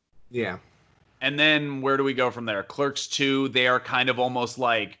 Yeah. And then where do we go from there? Clerks 2, they are kind of almost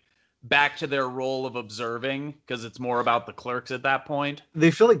like back to their role of observing because it's more about the clerks at that point. They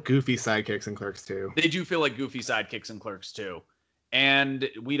feel like goofy sidekicks in Clerks 2. They do feel like goofy sidekicks in Clerks 2. And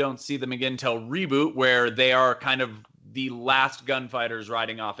we don't see them again till Reboot, where they are kind of the last gunfighters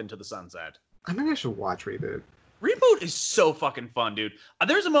riding off into the sunset. I think I should watch Reboot. Reboot is so fucking fun, dude.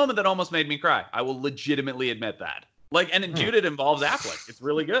 There's a moment that almost made me cry. I will legitimately admit that. Dude, it involves Affleck. It's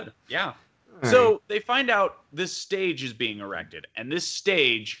really good. Yeah. So they find out this stage is being erected, and this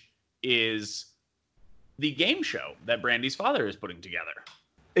stage is the game show that Brandy's father is putting together.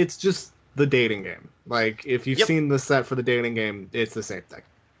 It's just the dating game. Like, if you've seen the set for the dating game, it's the same thing.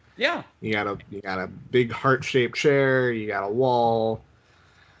 Yeah. You got a big heart-shaped chair, you got a wall,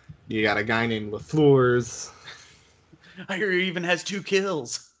 you got a guy named LaFleur's. I hear he even has 2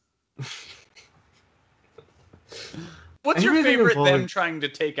 kills. What's your favorite them trying to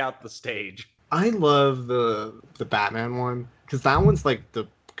take out the stage? I love the Batman one, because that one's like the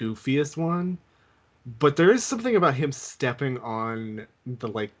goofiest one. But there is something about him stepping on the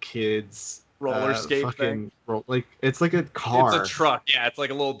like kids roller skate thing. Like it's like a car. It's a truck. Yeah, it's like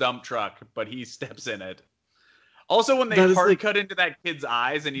a little dump truck, but he steps in it. Also, when they hard cut into that kid's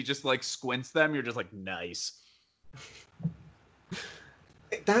eyes and he just like squints them, you're just like, nice.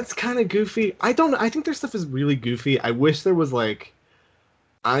 That's kind of goofy. I think their stuff is really goofy. I wish there was like,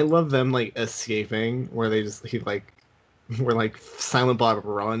 I love them like escaping where where like Silent Bob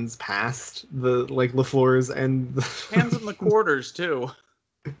runs past the like LaFleur's and hands in the quarters too.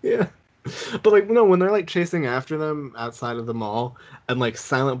 Yeah. But like no, when they're like chasing after them outside of the mall and like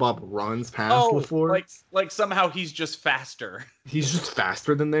Silent Bob runs past LaFleur's. Like somehow he's just faster. He's just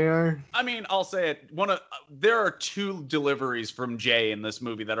faster than they are. I mean, I'll say it. There are 2 deliveries from Jay in this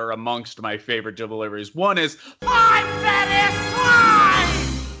movie that are amongst my favorite deliveries. One is "I'm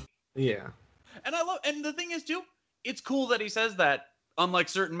satisfied." Yeah. And the thing is too, it's cool that he says that, unlike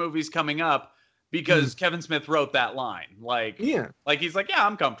certain movies coming up, because Kevin Smith wrote that line. Like, yeah. Like, he's like, yeah,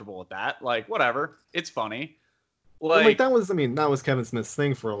 I'm comfortable with that. Like, whatever. It's funny. Like that was Kevin Smith's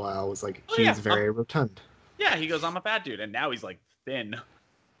thing for a while. Was like, he's very rotund. Yeah, he goes, I'm a fat dude. And now he's like thin.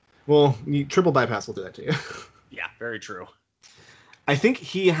 Well, triple bypass will do that to you. Yeah, very true. I think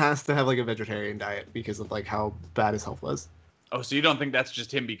he has to have like a vegetarian diet because of like how bad his health was. Oh, so you don't think that's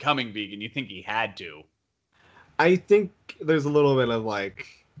just him becoming vegan? You think he had to? I think there's a little bit of like,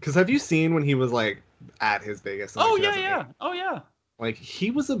 because have you seen when he was like at his biggest? Oh yeah. Oh yeah. Like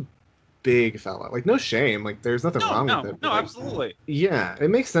he was a big fella. Like no shame. Like there's nothing wrong with it. No, absolutely. Yeah, it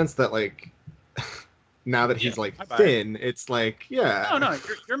makes sense that like now that he's like thin, it's like No,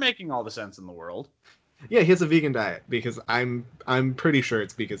 you're making all the sense in the world. Yeah, he has a vegan diet because I'm pretty sure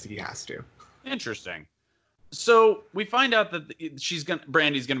it's because he has to. Interesting. So we find out that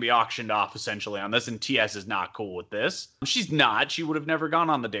Brandy's gonna be auctioned off essentially on this, and TS is not cool with this. She's not. She would have never gone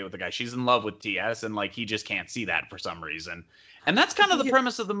on the date with the guy. She's in love with TS, and like he just can't see that for some reason. And that's kind of the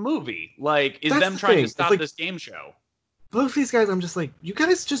premise of the movie. Like, is them trying to stop this game show. Both these guys, I'm just like, you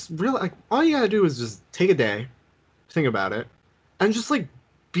guys just realize, like, all you gotta do is just take a day, think about it, and just like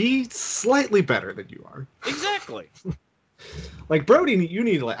be slightly better than you are. Exactly. Like Brody, you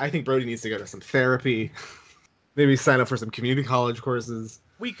need I think Brody needs to go to some therapy. Maybe sign up for some community college courses.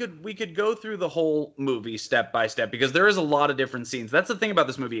 We could go through the whole movie step by step because there is a lot of different scenes. That's the thing about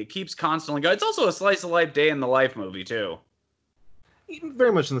this movie. It keeps constantly going. It's also a slice of life, day in the life movie too.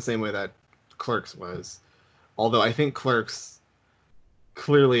 Very much in the same way that Clerks was. Although I think Clerks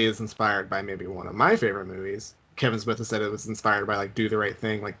clearly is inspired by maybe one of my favorite movies. Kevin Smith has said it was inspired by like Do the Right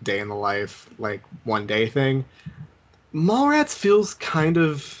Thing, like day in the life, like one day thing. Mallrats feels kind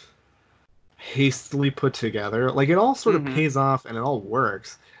of hastily put together. Like it all sort of pays off and it all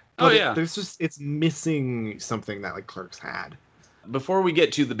works. But it's missing something that like Clerks had. Before we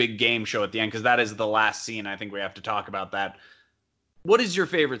get to the big game show at the end, because that is the last scene, I think we have to talk about that. What is your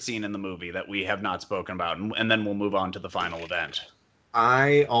favorite scene in the movie that we have not spoken about? And then we'll move on to the final event.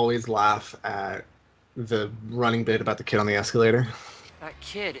 I always laugh at the running bit about the kid on the escalator. That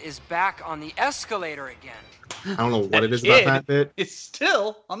kid is back on the escalator again. I don't know what it is about that bit. It's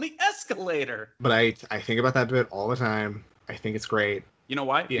still on the escalator. But I think about that bit all the time. I think it's great. You know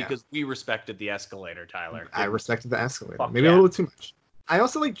why? Yeah. Because we respected the escalator, Tyler. I respected the escalator. Fuck Maybe a little too much. I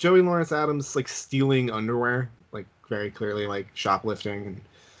also like Joey Lawrence Adams like stealing underwear, like very clearly like shoplifting. And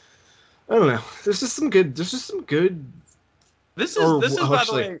I don't know. There's just some good. This is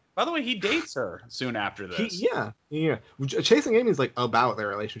by the way, he dates her soon after this. Yeah. Chasing Amy is like about their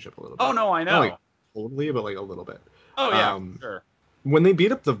relationship a little bit. Oh no, I know. Not like totally, but like a little bit. Oh yeah, sure. When they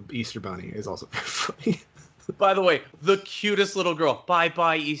beat up the Easter Bunny is also very funny. By the way, the cutest little girl. Bye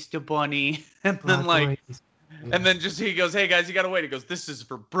bye Easter Bunny. And then and then just he goes, "Hey guys, you gotta wait." He goes, "This is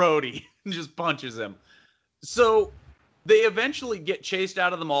for Brody," and just punches him. So they eventually get chased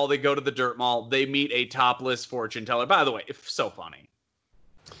out of the mall. They go to the dirt mall. They meet a topless fortune teller. By the way, it's so funny.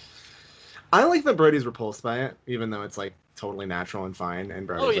 I like that Brody's repulsed by it, even though it's like totally natural and fine. And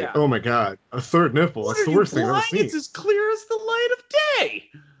Brody's like, "Oh my god, a third nipple! That's the worst thing I've ever seen." It's as clear as the light of day.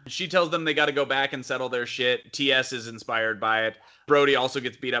 She tells them they got to go back and settle their shit. TS is inspired by it. Brody also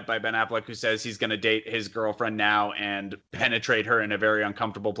gets beat up by Ben Affleck, who says he's going to date his girlfriend now and penetrate her in a very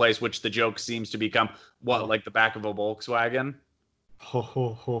uncomfortable place, which the joke seems to become, like the back of a Volkswagen? Ho,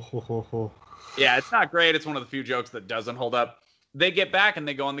 ho, ho, ho, ho, ho. Yeah, it's not great. It's one of the few jokes that doesn't hold up. They get back and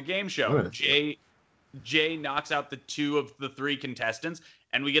they go on the game show. Jay knocks out the 2 of the 3 contestants,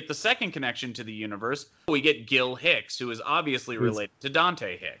 and we get the second connection to the universe. We get Gil Hicks, who is obviously related to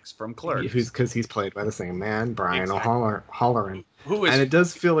Dante Hicks from Clerks. Because he's played by the same man, Brian O'Halloran. Who is and it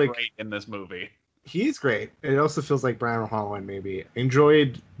does feel like great in this movie. He's great. It also feels like Brian O'Halloran maybe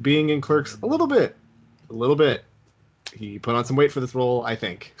enjoyed being in Clerks a little bit. He put on some weight for this role, I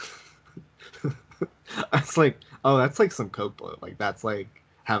think. I was like, oh, that's like some coke bloat. Like that's like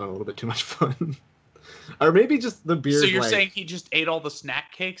having a little bit too much fun. Or maybe just the beard. So you're saying he just ate all the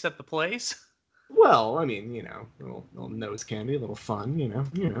snack cakes at the place? Well, I mean, little nose candy, a little fun,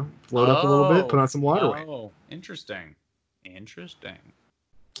 float up a little bit, put on some water weight. Oh, interesting.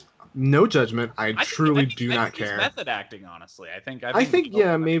 No judgment. I truly do not care. He's method acting, honestly. I think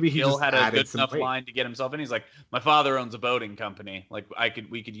maybe he just had a added good some enough weight. line to get himself in. He's like, my father owns a boating company. Like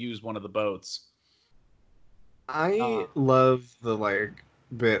we could use one of the boats. I love the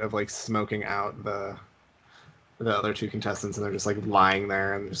bit of smoking out the other 2 contestants, and they're just lying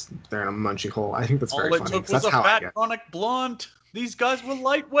there and they're in a munchy hole. I think that's very funny. All it took was a fat chronic blunt. These guys were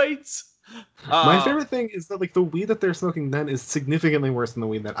lightweights. My favorite thing is that the weed that they're smoking then is significantly worse than the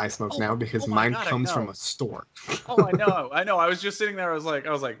weed that I smoke now because mine comes from a store. Oh, I know. I was just sitting there. I was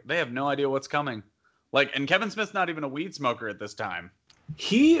like, they have no idea what's coming. And Kevin Smith's not even a weed smoker at this time.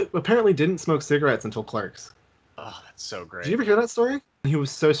 He apparently didn't smoke cigarettes until Clerks. Oh, that's so great. Did you ever hear that story? He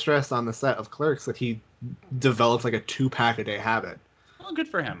was so stressed on the set of Clerks that he developed a 2-pack a day habit. Well, good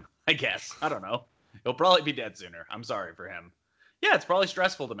for him, I guess. I don't know. He'll probably be dead sooner. I'm sorry for him. Yeah, it's probably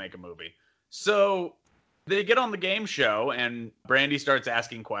stressful to make a movie. So they get on the game show and Brandy starts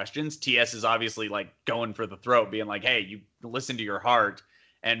asking questions. TS is obviously going for the throat, being like, hey, you listen to your heart.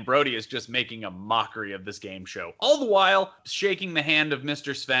 And Brody is just making a mockery of this game show. All the while shaking the hand of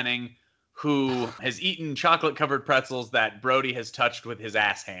Mr. Svenning, who has eaten chocolate-covered pretzels that Brody has touched with his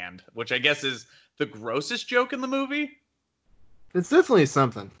ass hand, which I guess is the grossest joke in the movie. It's definitely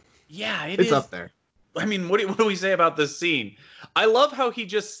something. Yeah, it's up there. I mean, what do we say about this scene? I love how he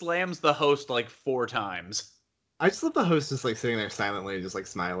just slams the host 4 times. I just love the host just sitting there silently, just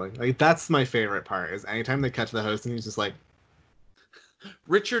smiling. That's my favorite part, is anytime they catch the host and he's just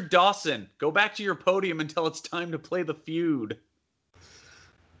Richard Dawson, go back to your podium until it's time to play the feud.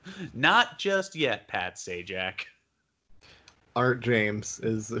 Not just yet, Pat Sajak. Art James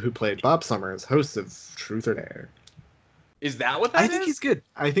is who played Bob Summers, host of Truth or Dare. Is that what that is? I think he's good.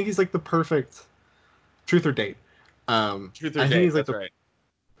 I think he's the perfect Truth or Date. Truth or I think Date, he's like that's right.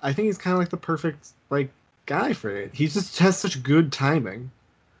 I think he's kind of like the perfect like guy for it. He just has such good timing.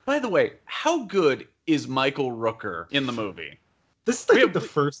 By the way, how good is Michael Rooker in the movie? This is like the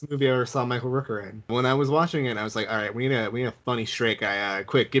first movie I ever saw Michael Rooker in. When I was watching it, I was like, all right, we need a funny straight guy.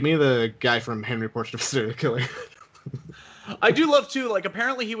 Quick, give me the guy from Henry Portrait of a Serial Killer. I do love too. Like,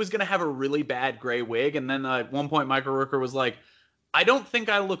 apparently he was gonna have a really bad gray wig, and then at one point Michael Rooker was like, "I don't think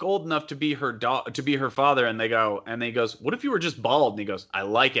I look old enough to be her to be her father." And he goes, "What if you were just bald?" And he goes, "I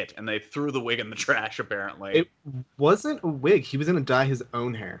like it." And they threw the wig in the trash. Apparently, it wasn't a wig. He was gonna dye his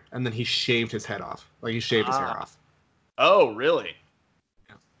own hair, and then he shaved his head off. Like he shaved his hair off. Oh, really?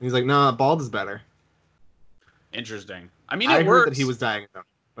 And he's like, "Nah, bald is better." Interesting. I mean, I it heard works. that he was dyeing it,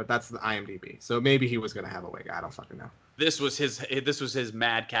 but that's the IMDb. So maybe he was gonna have a wig. I don't fucking know. This was his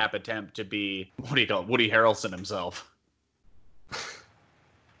madcap attempt to be, what do you call it, Woody Harrelson himself.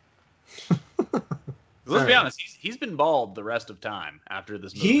 Let's be honest, he's been bald the rest of time after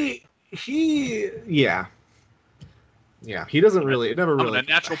this movie. Yeah, he doesn't really. It never really. A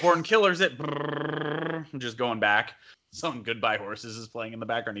natural born killer's it. Just going back. Some Goodbye Horses is playing in the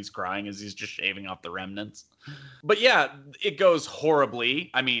background. He's crying as he's just shaving off the remnants. But yeah, it goes horribly.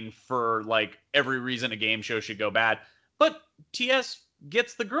 I mean, for like every reason a game show should go bad. But TS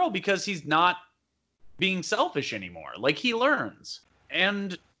gets the girl because he's not being selfish anymore. Like, he learns.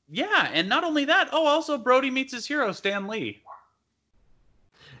 And yeah, and not only that, also Brody meets his hero, Stan Lee.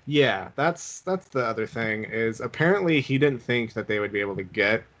 Yeah, that's the other thing, is apparently he didn't think that they would be able to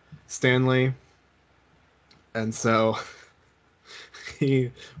get Stan Lee. And so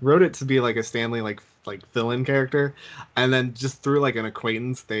he wrote it to be like a Stan Lee like fill-in character, and then just through like an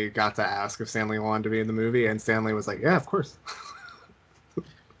acquaintance they got to ask if Stan Lee wanted to be in the movie, and Stan Lee was like, yeah, of course.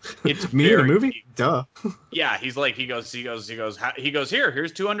 It's me in a movie? Duh. Yeah, he goes, here's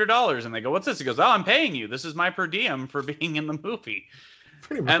 $200, and they go, what's this? He goes, oh, I'm paying you. This is my per diem for being in the movie.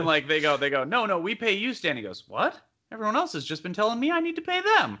 Pretty much. And like they go, no, we pay you, Stan. He goes, what? Everyone else has just been telling me I need to pay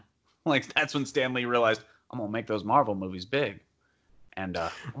them. Like, that's when Stan Lee realized, I'm gonna make those Marvel movies big, and I'm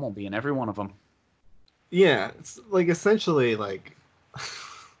gonna be in every one of them. Yeah, it's like essentially like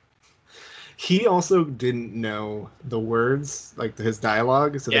he also didn't know the words, like his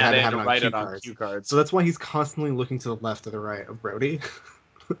dialogue, so they had to have it on write cue it on cards. cue cards. So that's why he's constantly looking to the left or the right of Brody.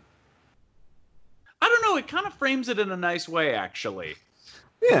 I don't know. It kind of frames it in a nice way, actually.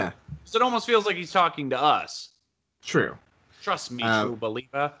 Yeah. So it almost feels like he's talking to us. True. Trust me, true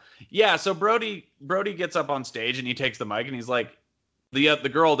believer. Yeah, so Brody gets up on stage and he takes the mic and he's like, the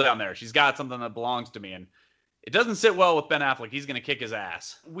girl down there, she's got something that belongs to me, and it doesn't sit well with Ben Affleck. He's going to kick his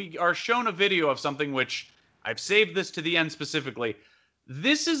ass. We are shown a video of something which I've saved this to the end specifically.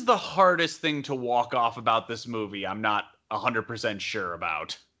 This is the hardest thing to walk off about this movie. I'm not 100% sure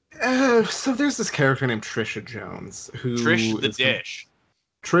about. So there's this character named Trisha Jones, who Trish the Dish.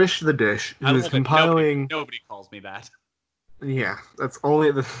 Trish the Dish, who is compiling. Nobody calls me that. Yeah, that's only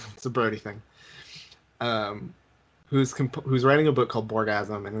it's a Brody thing. Who's writing a book called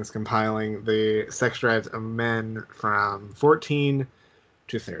Borgasm and is compiling the sex drives of men from 14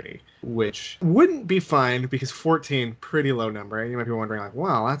 to 30, which wouldn't be fine because 14, pretty low number. And you might be wondering, like,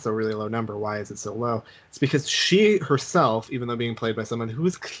 wow, that's a really low number. Why is it so low? It's because she herself, even though being played by someone who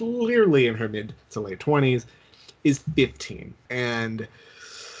is clearly in her mid to late 20s, is 15. And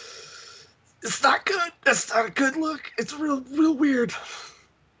it's not good. That's not a good look. It's real weird.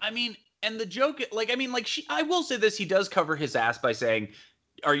 I mean, and the joke, I will say this, he does cover his ass by saying,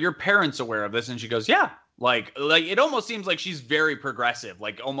 are your parents aware of this? And she goes, yeah. Like it almost seems like she's very progressive,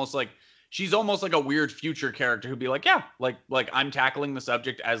 she's almost like a weird future character who'd be like, yeah, like I'm tackling the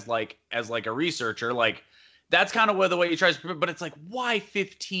subject as a researcher. Like, that's kind of the way he tries to, but it's like, why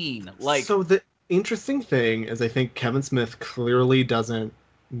 15? Like, so the interesting thing is, I think Kevin Smith clearly doesn't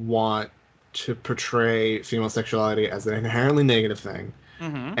want to portray female sexuality as an inherently negative thing.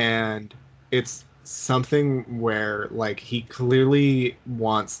 Mm-hmm. And it's something where, like, he clearly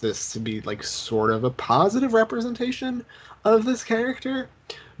wants this to be, like, sort of a positive representation of this character.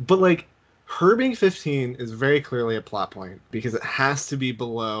 But, like, her being 15 is very clearly a plot point because it has to be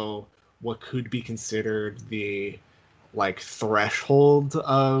below what could be considered the, like, threshold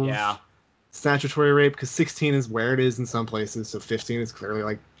of statutory rape, because 16 is where it is in some places, so 15 is clearly,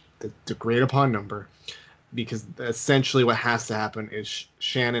 like, the agreed upon number. Because essentially what has to happen is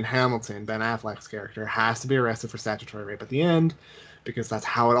Shannon Hamilton, Ben Affleck's character, has to be arrested for statutory rape at the end, because that's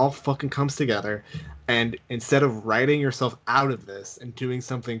how it all fucking comes together. And instead of writing yourself out of this and doing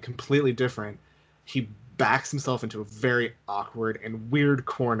something completely different, he backs himself into a very awkward and weird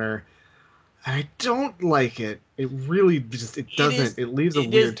corner. I don't like it. It really just it doesn't. It leaves a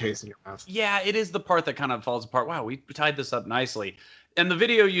weird taste in your mouth. Yeah, it is the part that kind of falls apart. Wow, we tied this up nicely. And the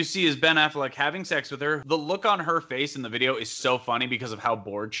video you see is Ben Affleck having sex with her. The look on her face in the video is so funny because of how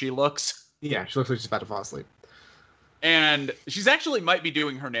bored she looks. Yeah, she looks like she's about to fall asleep. And she's actually might be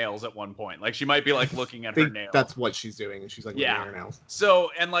doing her nails at one point. Like she might be like looking at her nails. That's what she's doing, and she's like looking at her nails. So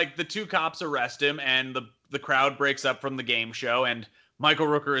and like the two cops arrest him, and the crowd breaks up from the game show, and Michael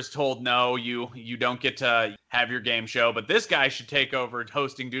Rooker is told, no, you don't get to have your game show, but this guy should take over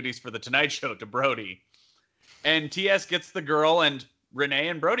hosting duties for the Tonight Show to Brody. And TS gets the girl, and Renee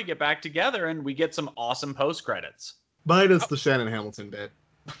and Brody get back together, and we get some awesome post credits. Minus the Shannon Hamilton bit.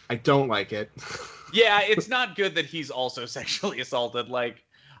 I don't like it. Yeah, it's not good that he's also sexually assaulted. Like,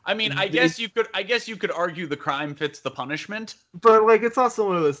 I mean, I guess you could argue the crime fits the punishment. But like, it's also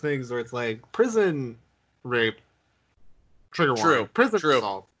one of those things where it's like prison rape. Trigger warning. Prison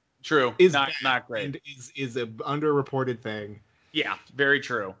assault. True. Is not great. And is an underreported thing. Yeah, very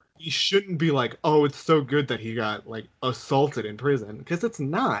true. You shouldn't be like, oh, it's so good that he got like assaulted in prison, because it's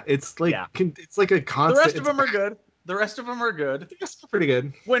not. It's like it's like a constant. The rest of them are good. The rest of them are good. They're still pretty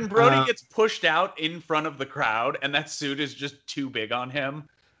good. When Brody gets pushed out in front of the crowd, and that suit is just too big on him.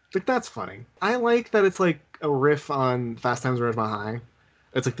 Like that's funny. I like that it's like a riff on Fast Times at Ridgemont High.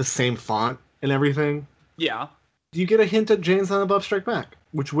 It's like the same font and everything. Yeah. You get a hint at Jay and Silent Bob Strike Back,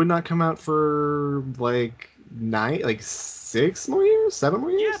 which would not come out for like 6 more years, 7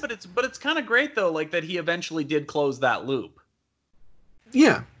 more years. Yeah, but it's kind of great though, like that he eventually did close that loop.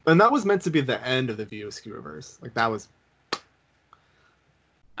 Yeah, and that was meant to be the end of the View Askew-verse. Like that was.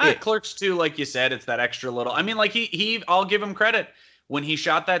 Clerks 2, like you said, it's that extra little. I mean, like he I'll give him credit when he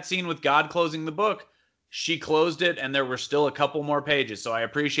shot that scene with God closing the book. She closed it, and there were still a couple more pages, so I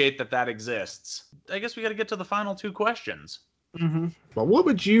appreciate that exists. I guess we got to get to the final 2 questions. Mm-hmm. Well, what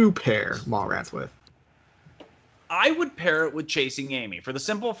would you pair Mallrats with? I would pair it with Chasing Amy for the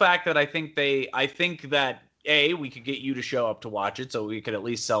simple fact that I think that A, we could get you to show up to watch it, so we could at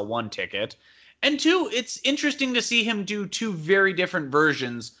least sell 1 ticket, and 2, it's interesting to see him do 2 very different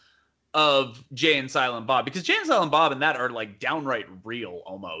versions of Jay and Silent Bob, because Jay and Silent Bob and that are like downright real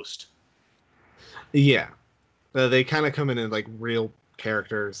almost. Yeah, they kind of come in like real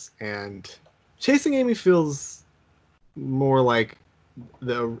characters, and Chasing Amy feels more like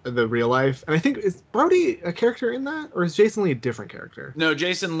the real life. And I think, is Brody a character in that, or is Jason Lee a different character? No,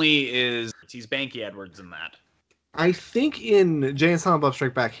 Jason Lee he's Banky Edwards in that. I think in Jay and Silent Bob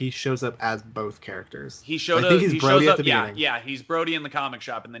Strike Back, he shows up as both characters. He shows up. Yeah, he's Brody in the comic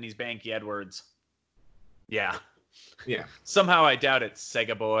shop, and then he's Banky Edwards. Yeah. Yeah. Somehow I doubt it,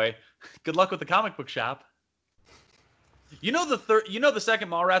 Sega boy. Good luck with the comic book shop. You know the second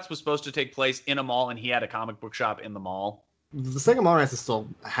Mallrats was supposed to take place in a mall, and he had a comic book shop in the mall. The second Mallrats is still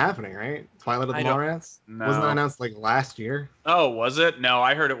happening, right? Twilight of the Mallrats? No. Wasn't that announced like last year? Oh, was it? No,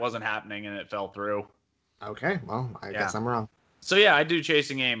 I heard it wasn't happening and it fell through. Okay, well, I guess I'm wrong. So yeah, I do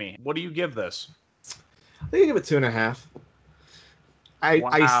Chasing Amy. What do you give this? I think I give it 2.5.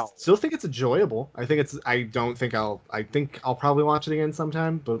 I still think it's enjoyable. I think I'll probably watch it again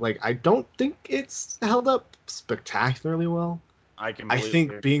sometime, but like I don't think it's held up spectacularly well. I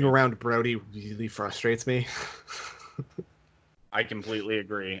think being around Brody really frustrates me. I completely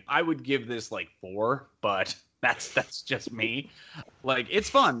agree. I would give this like 4, but that's just me. Like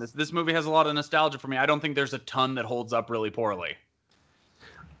it's fun. This movie has a lot of nostalgia for me. I don't think there's a ton that holds up really poorly.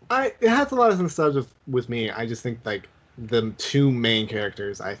 It has a lot of nostalgia with me. I just think like the 2 main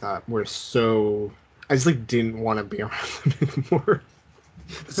characters I thought were so. I just like didn't want to be around them anymore.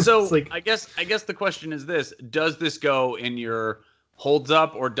 So like, I guess the question is this: does this go in your holds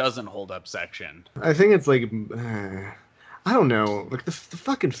up or doesn't hold up section? I think it's like I don't know. Like the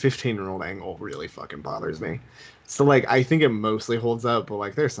fucking 15-year-old angle really fucking bothers me. So like I think it mostly holds up, but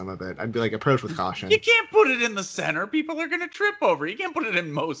like there's some of it. I'd be like approach with caution. You can't put it in the center. People are gonna trip over. You can't put it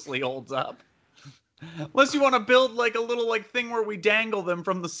in mostly holds up. Unless you want to build like a little like thing where we dangle them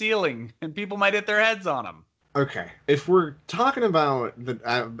from the ceiling and people might hit their heads on them. Okay, if we're talking about the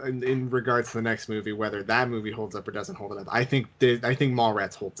in regards to the next movie, whether that movie holds up or doesn't hold up, I think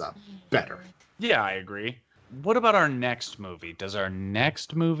Mallrats holds up better. Yeah, I agree. What about our next movie? Does our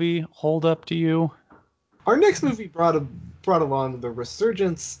next movie hold up to you? Our next movie brought along the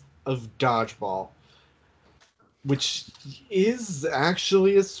resurgence of dodgeball, which is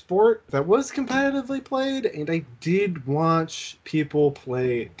actually a sport that was competitively played, and I did watch people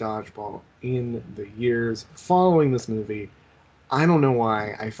play dodgeball in the years following this movie. I don't know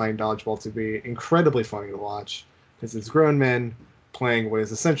why I find dodgeball to be incredibly funny to watch, because it's grown men playing what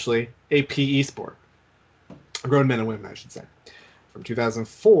is essentially a PE sport. Grown men and women, I should say. From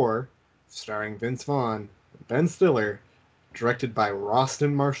 2004 starring Vince Vaughn, Ben Stiller, directed by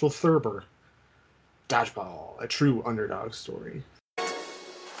Rostin Marshall Thurber. Dodgeball, a true underdog story.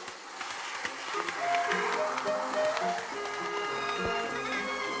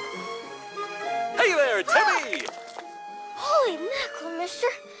 Hey there, Timmy! Holy mackerel, mister.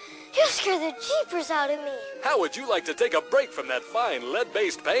 You scared the jeepers out of me. How would you like to take a break from that fine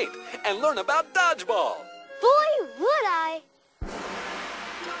lead-based paint and learn about dodgeball? Boy, would I.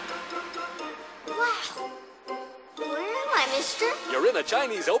 Wow. Where am I, mister? You're in a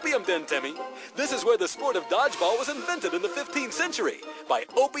Chinese opium den, Timmy. This is where the sport of dodgeball was invented in the 15th century by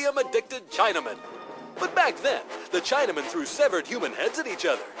opium-addicted Chinamen. But back then, the Chinamen threw severed human heads at each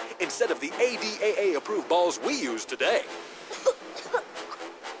other instead of the ADAA-approved balls we use today.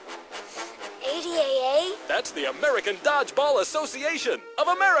 ADAA? That's the American Dodgeball Association of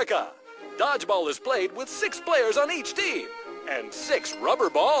America. Dodgeball is played with 6 players on each team and 6 rubber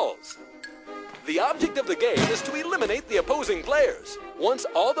balls. The object of the game is to eliminate the opposing players. Once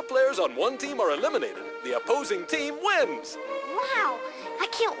all the players on one team are eliminated, the opposing team wins. Wow. I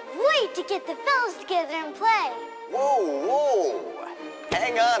can't wait to get the fellas together and play. Whoa, whoa.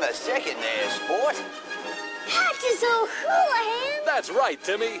 Hang on a second there, sport. Patches O'Houlihan? That's right,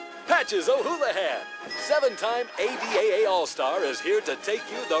 Timmy. Patches O'Houlihan, 7-time ADAA All-Star, is here to take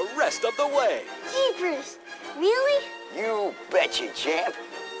you the rest of the way. Jeepers. Really? You betcha, champ.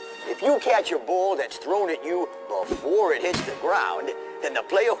 If you catch a ball that's thrown at you before it hits the ground, then the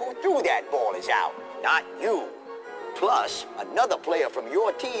player who threw that ball is out, not you. Plus, another player from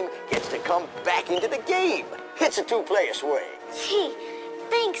your team gets to come back into the game. It's a 2-player swing. Gee,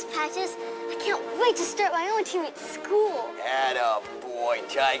 thanks, Patches. I can't wait to start my own team at school. Atta boy,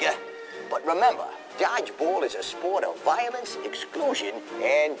 Tiger. But remember, dodgeball is a sport of violence, exclusion,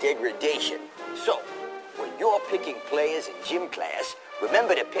 and degradation. So, when you're picking players in gym class,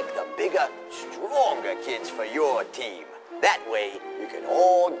 remember to pick the bigger, stronger kids for your team. That way, you can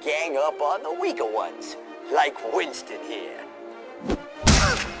all gang up on the weaker ones, like Winston here.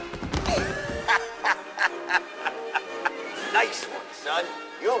 Nice one, son.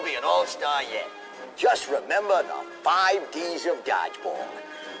 You'll be an all-star yet. Just remember the 5 Ds of dodgeball.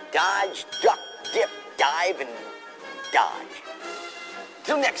 Dodge, duck, dip, dive, and dodge.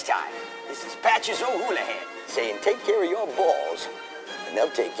 Till next time, this is Patches O'Houlihan saying take care of your balls, and they'll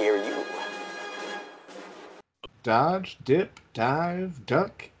take care of you. Dodge, dip, dive,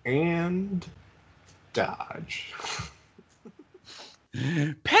 duck, and dodge.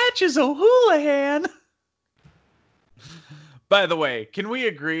 Patches O'Houlihan! By the way, can we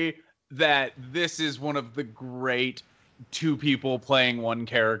agree that this is one of the great 2 people playing 1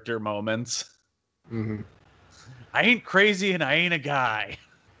 character moments? Mm-hmm. I ain't crazy and I ain't a guy.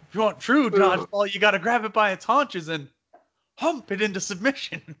 If you want true dodgeball, you gotta grab it by its haunches and hump it into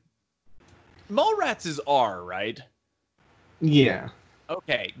submission. Mallrats is R, right? Yeah.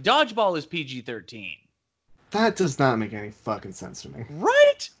 Okay, dodgeball is PG-13. That does not make any fucking sense to me.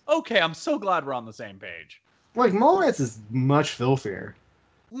 Right? Okay, I'm so glad we're on the same page. Like, Mallrats is much filthier.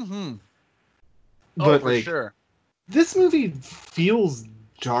 Mm-hmm. But, for like, sure. This movie feels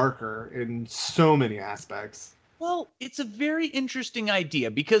darker in so many aspects. Well, it's a very interesting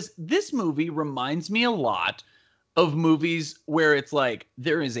idea because this movie reminds me a lot of movies where it's like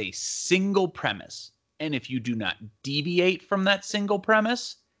there is a single premise. And if you do not deviate from that single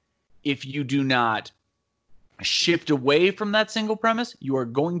premise, if you do not shift away from that single premise, you are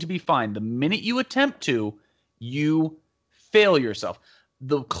going to be fine. The minute you attempt to, you fail yourself.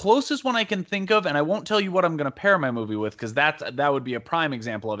 The closest one I can think of, and I won't tell you what I'm going to pair my movie with because that would be a prime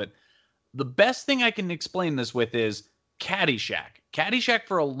example of it. The best thing I can explain this with is Caddyshack. Caddyshack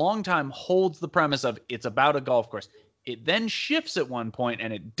for a long time holds the premise of it's about a golf course. It then shifts at one point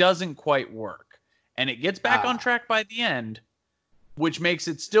and it doesn't quite work. And it gets back on track by the end, which makes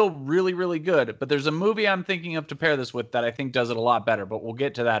it still really, really good. But there's a movie I'm thinking of to pair this with that I think does it a lot better, but we'll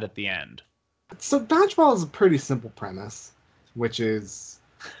get to that at the end. So Dodgeball is a pretty simple premise, which is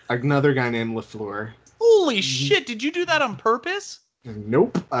another guy named LaFleur. Holy shit, did you do that on purpose?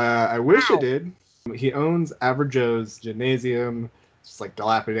 Nope. I wish I did. He owns Average Joe's Gymnasium. It's just like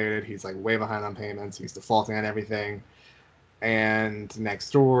dilapidated. He's like way behind on payments. He's defaulting on everything. And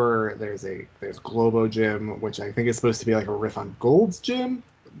next door, there's Globo Gym, which I think is supposed to be like a riff on Gold's Gym,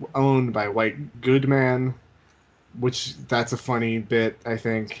 owned by White Goodman, which that's a funny bit, I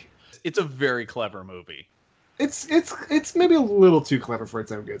think. It's a very clever movie. It's maybe a little too clever for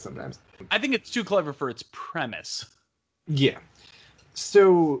its own good sometimes. I think it's too clever for its premise. Yeah.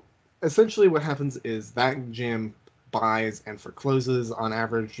 So essentially what happens is that gym buys and forecloses on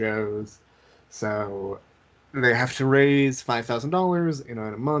Average Joe's. So they have to raise $5,000 in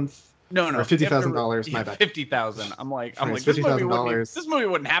a month. No. Or $50,000. My bad. 50,000. I'm like, It's this movie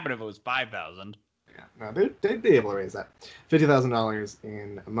 $50,000. wouldn't happen if it was 5,000. Yeah, no, they'd be able to raise that $50,000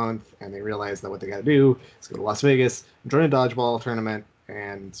 in a month, and they realize that what they got to do is go to Las Vegas, join a dodgeball tournament,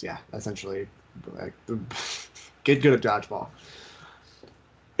 and yeah, essentially, like, get good at dodgeball.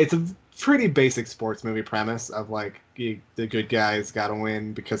 It's a pretty basic sports movie premise of like the good guys got to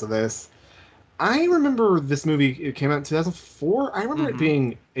win because of this. I remember this movie. It came out in 2004. I remember it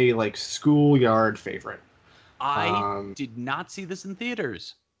being a like schoolyard favorite. I did not see this in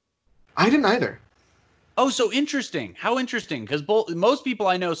theaters. I didn't either. Oh, so interesting. How interesting? Because most people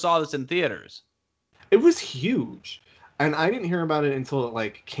I know saw this in theaters. It was huge, and I didn't hear about it until it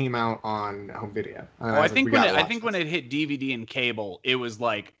like came out on home video. I think when it hit DVD and cable, it was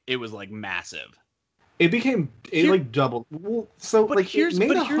like massive. It like doubled. Well, so but like it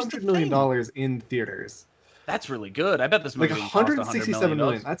made $100 million in theaters. That's really good. I bet this movie like $167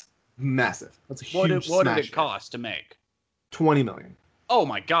 million. That's massive. That's a huge. What did it cost to make? $20 million. Oh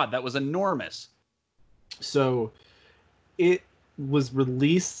my God, that was enormous. So, it was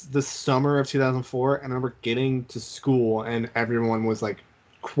released the summer of 2004, and I remember getting to school, and everyone was like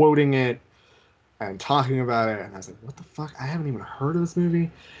quoting it and talking about it, and I was like, "What the fuck? I haven't even heard of this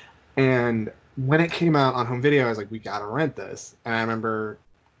movie." And when it came out on home video, I was like, "We gotta rent this." And I remember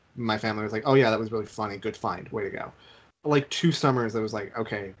my family was like, "Oh yeah, that was really funny. Good find. Way to go." Like 2 summers, it was like,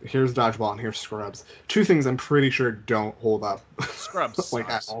 "Okay, here's Dodgeball and here's Scrubs." 2 things I'm pretty sure don't hold up. Scrubs like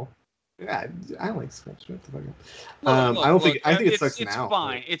at all. Yeah, I like Scrubs. I think it sucks now. It's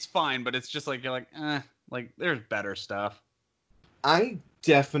fine. It's fine, but it's just like you're like there's better stuff. I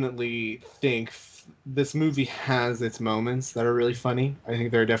definitely think this movie has its moments that are really funny. I think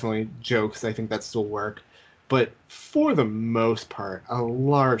there are definitely jokes I think that still work, but for the most part, a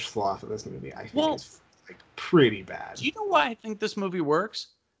large swath of this movie I think is like pretty bad. Do you know why I think this movie works?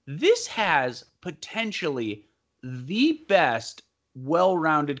 This has potentially the best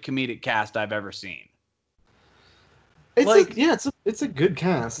well-rounded comedic cast I've ever seen. It's a good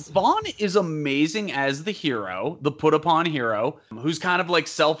cast. Vaughn is amazing as the hero, the put-upon hero, who's kind of like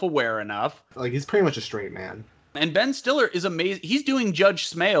self-aware enough. Like he's pretty much a straight man. And Ben Stiller is amazing. He's doing Judge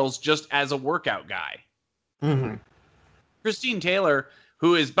Smales just as a workout guy. Mm-hmm. Christine Taylor,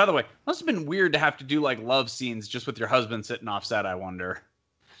 who is, by the way, must have been weird to have to do like love scenes just with your husband sitting off set, I wonder.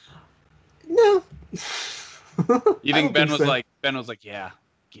 No. You think Ben was like, yeah,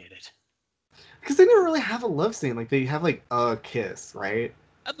 get it. Because they never really have a love scene. Like, they have, like, a kiss, right?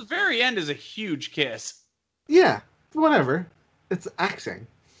 At the very end is a huge kiss. Yeah, whatever. It's acting.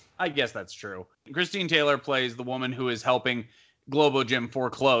 I guess that's true. Christine Taylor plays the woman who is helping Globo Gym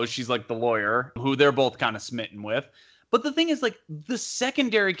foreclose. She's, like, the lawyer, who they're both kind of smitten with. But the thing is, like, the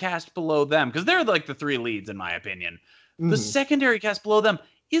secondary cast below them, because they're, like, the 3 leads, in my opinion. The secondary cast below them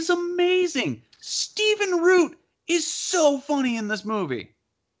is amazing. Stephen Root is so funny in this movie.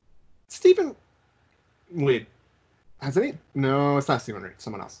 Wait, has any? No, it's not Stephen Root.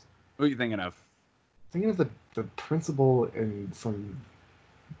 Someone else. What are you thinking of? Thinking of the principal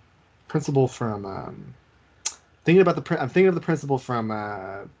from. Thinking about I'm thinking of the principal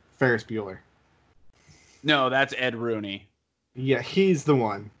from Ferris Bueller. No, that's Ed Rooney. Yeah, he's the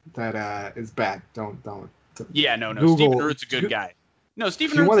one that is bad. Don't. Yeah, no. Google, Stephen Root's a good guy. No,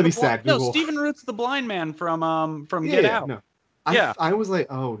 Stephen Root's want to be sad. No, Stephen Root's the blind man from Get Out. No. I was like,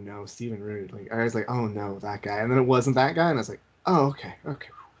 oh no, Stephen Root. Like I was like, oh no, that guy. And then it wasn't that guy, and I was like, oh okay.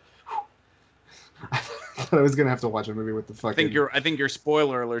 I thought I was gonna have to watch a movie with the fucking. I think your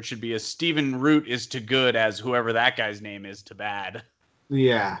spoiler alert should be as Stephen Root is to good as whoever that guy's name is to bad.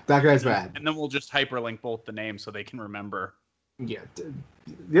 Yeah, that guy's bad. And then we'll just hyperlink both the names so they can remember. Yeah,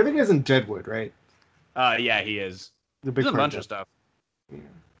 the other guy's in Deadwood, right? Yeah, he is. The big He's in a bunch of stuff. Yeah.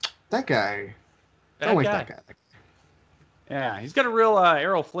 That guy. I don't like that guy. Yeah, he's got a real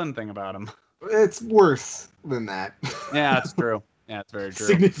Errol Flynn thing about him. It's worse than that. Yeah, that's true. Yeah, it's very true.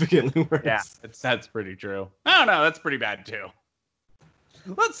 Significantly worse. Yeah, that's pretty true. I don't know, that's pretty bad too.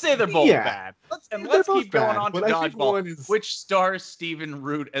 Let's say they're both bad. Let's keep going on to Dodgeball, which stars Stephen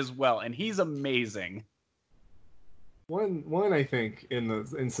Root as well, and he's amazing. One I think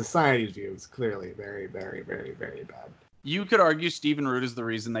in society's view is clearly very, very, very, very bad. You could argue Stephen Root is the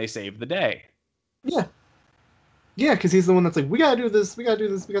reason they saved the day. Yeah. Yeah, because he's the one that's like, we gotta do this, there's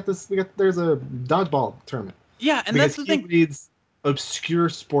a dodgeball tournament. Yeah, and that's the thing. He reads Obscure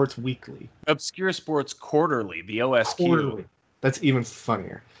Sports Weekly. Obscure Sports Quarterly, the OSQ. Quarterly. That's even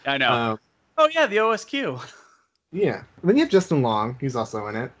funnier. I know. Oh yeah, the OSQ. Yeah. And then you have Justin Long, he's also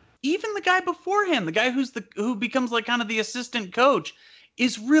in it. Even the guy beforehand, the guy who becomes like kind of the assistant coach,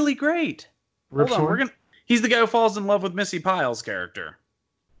 is really great. Hold on, he's the guy who falls in love with Missy Pyle's character.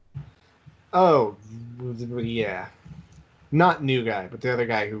 Oh, yeah. Not New Guy, but the other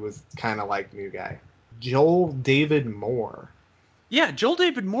guy who was kind of like New Guy. Joel David Moore. Yeah, Joel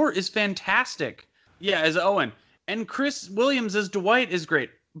David Moore is fantastic. Yeah, as Owen. And Chris Williams as Dwight is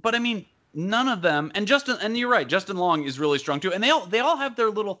great. But I mean, none of them, and you're right, Justin Long is really strong too. And they all have their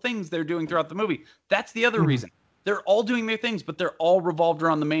little things they're doing throughout the movie. That's the other reason. They're all doing their things, but they're all revolved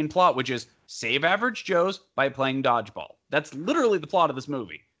around the main plot, which is save average Joes by playing dodgeball. That's literally the plot of this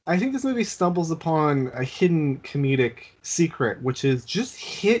movie. I think this movie stumbles upon a hidden comedic secret, which is just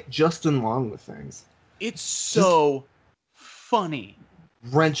hit Justin Long with things. It's so funny.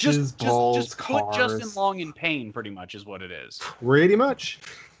 Wrenches, balls, just cars. put Justin Long in pain, pretty much, is what it is. Pretty much.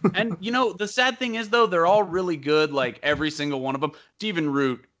 And, the sad thing is, though, they're all really good, like, every single one of them. Stephen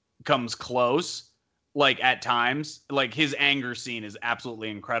Root comes close, like, at times. Like, his anger scene is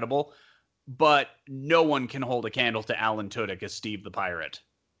absolutely incredible. But no one can hold a candle to Alan Tudyk as Steve the Pirate.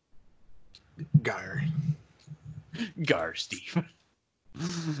 Gar, Steve.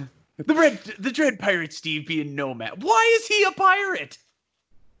 The Dread Pirate Steve being nomad. Why is he a pirate?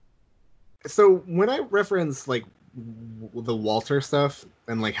 So when I reference like the Walter stuff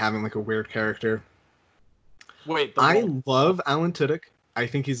and like having like a weird character, I love Alan Tudyk. I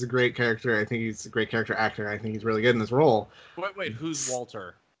think he's a great character. I think he's a great character actor. I think he's really good in this role. Wait, who's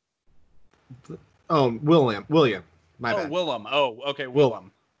Walter? Oh, William. My bad. Willem. Oh, okay,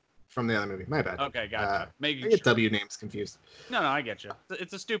 Willem. From the other movie. My bad. Okay, gotcha. I get W names confused. No, I get you.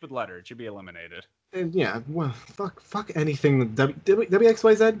 It's a stupid letter. It should be eliminated. And yeah, well, fuck anything.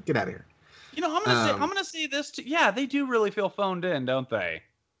 WXYZ, get out of here. I'm gonna say this too. Yeah, they do really feel phoned in, don't they?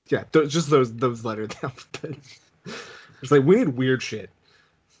 Yeah, just those letters. It's like we need weird shit.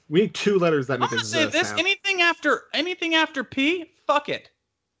 We need 2 letters that make exist. I'm gonna say this. Now. Anything after P, fuck it.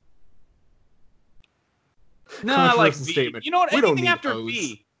 No, I like V. Statement. You know what? We Anything after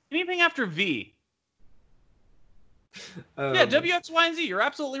V. Anything after V. Yeah, W, X, Y, and Z. You're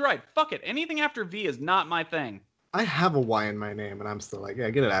absolutely right. Fuck it. Anything after V is not my thing. I have a Y in my name, and I'm still like, yeah,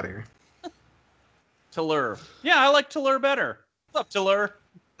 get it out of here. Tallur. Yeah, I like Tallur better. What's up, Tallur?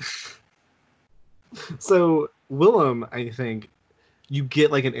 So, Willem, I think, you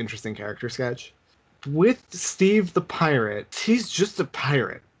get like an interesting character sketch. With Steve the Pirate, he's just a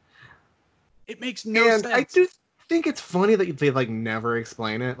pirate. It makes no sense. I do think it's funny that they like never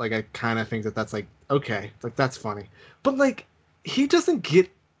explain it. Like I kind of think that's like okay, like that's funny. But like he doesn't get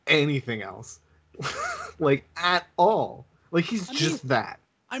anything else. Like at all. Like he's just that.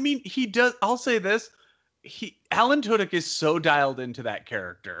 I mean, he does. I'll say this. Alan Tudyk is so dialed into that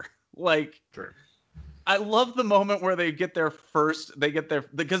character. Like True. I love the moment where they get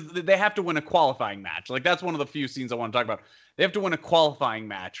because they have to win a qualifying match. Like that's one of the few scenes I want to talk about. They have to win a qualifying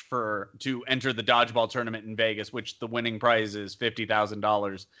match to enter the dodgeball tournament in Vegas, which the winning prize is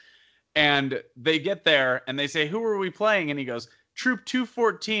 $50,000. And they get there and they say, "Who are we playing?" And he goes, "Troop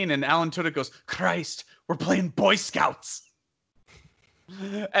 214." And Alan Tudyk goes, "Christ, we're playing Boy Scouts."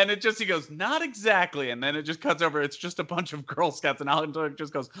 And he goes, "Not exactly." And then it just cuts over. It's just a bunch of Girl Scouts. And Alan Tudyk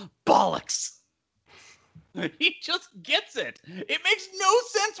just goes, "Bollocks." He just gets it. It makes no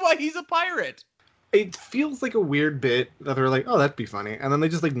sense why he's a pirate. It feels like a weird bit that they're like, oh, that'd be funny. And then they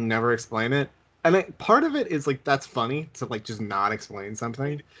just like never explain it. And part of it is like, that's funny to like just not explain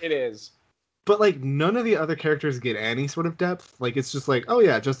something. It is. But like none of the other characters get any sort of depth. Like it's just like, oh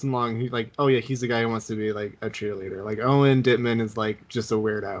yeah, Justin Long, he's the guy who wants to be like a cheerleader. Like Owen Dittman is like just a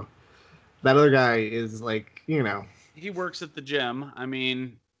weirdo. That other guy is like, he works at the gym. I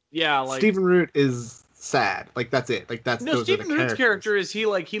mean, yeah, like Stephen Root is sad. Like that's it. Like that's no. Stephen Root's character is he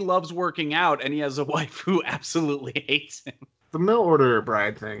loves working out and he has a wife who absolutely hates him. The mail order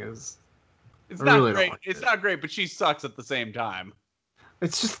bride thing is not great. It's not great, but she sucks at the same time.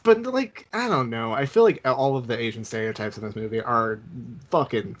 It's just, but like I don't know. I feel like all of the Asian stereotypes in this movie are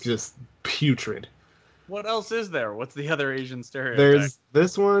fucking just putrid. What else is there? What's the other Asian stereotype? There's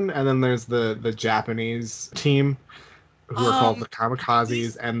this one, and then there's the Japanese team who are called the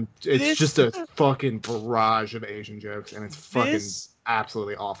Kamikazes, and it's just a fucking barrage of Asian jokes, and it's fucking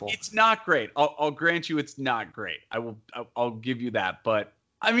absolutely awful. It's not great. I'll grant you it's not great. I'll give you that, but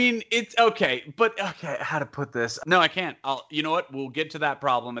I mean, it's okay. But okay, how to put this? No, I can't. You know what? We'll get to that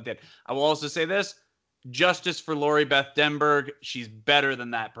problem at the end. I will also say this: justice for Lori Beth Denberg. She's better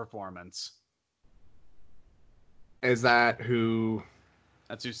than that performance. Is that who?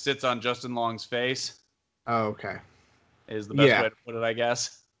 That's who sits on Justin Long's face. Oh, okay. Is the best way to put it, I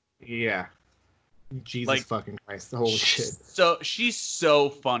guess. Yeah. Jesus fucking Christ. Holy shit. So she's so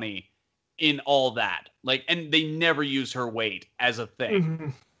funny in all that. Like, and they never use her weight as a thing. Mm-hmm.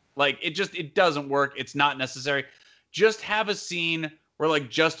 Like, it doesn't work. It's not necessary. Just have a scene where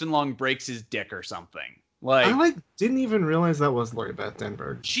like Justin Long breaks his dick or something. Like I didn't even realize that was Lori Beth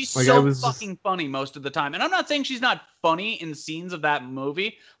Denberg. She's like, so fucking funny most of the time. And I'm not saying she's not funny in scenes of that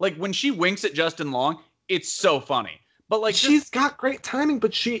movie. Like when she winks at Justin Long, it's so funny. But like she's got great timing,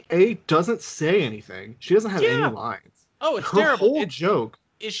 but she doesn't say anything. She doesn't have any lines. Oh, it's her terrible. Whole joke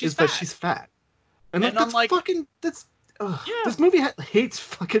is that she's fat. And like, that's fucking this movie hates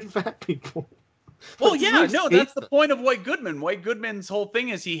fucking fat people. Well, yeah, no, that's the point of White Goodman. White Goodman's whole thing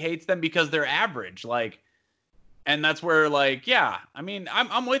is he hates them because they're average. Like, and that's where, like, yeah, I mean,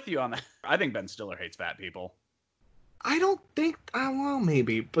 I'm with you on that. I think Ben Stiller hates fat people. I don't think, well,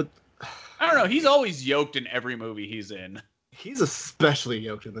 maybe, but I don't know. He's always yoked in every movie he's in. He's especially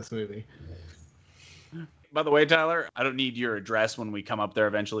yoked in this movie. By the way, Tyler, I don't need your address when we come up there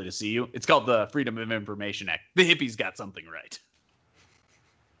eventually to see you. It's called the Freedom of Information Act. The hippies got something right.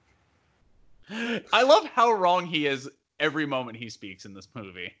 I love how wrong he is every moment he speaks in this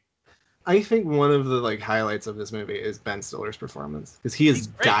movie. I think one of the like highlights of this movie is Ben Stiller's performance, because he is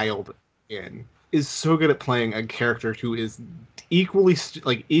dialed in. Is so good at playing a character who is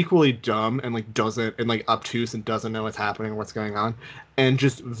equally dumb and like doesn't and like obtuse and doesn't know what's happening or what's going on, and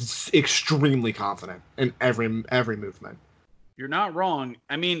just extremely confident in every movement. You're not wrong.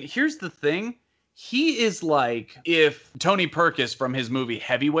 I mean, here's the thing. He is like if Tony Perkis from his movie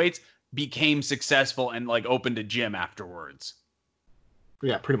Heavyweights became successful and like opened a gym afterwards.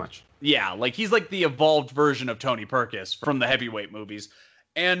 Yeah, pretty much. Yeah, like he's like the evolved version of Tony Perkis from the Heavyweight movies.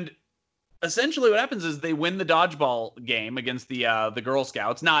 And essentially what happens is they win the dodgeball game against the Girl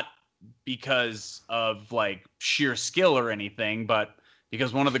Scouts, not because of like sheer skill or anything, but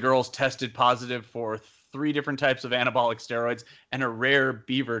because one of the girls tested positive for 3 different types of anabolic steroids and a rare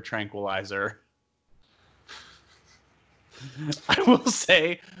beaver tranquilizer. I will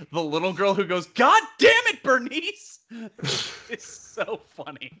say the little girl who goes, "God damn it, Bernice!" is so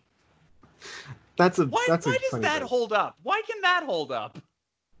funny. Why does that hold up? Why can that hold up?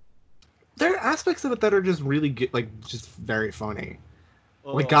 There are aspects of it that are just really good, like just very funny.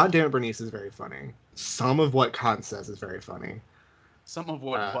 Like, God damn it, Bernice is very funny. Some of what Cotton says is very funny. Some of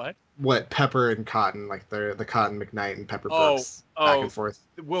what? What Pepper and Cotton, like the Cotton McKnight and Pepper Brooks back and forth.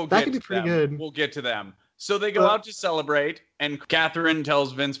 That could be pretty good. We'll get to them. So they go out to celebrate, and Catherine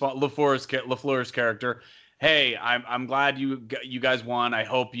tells Vince LaFleur's character, "Hey, I'm glad you guys won. I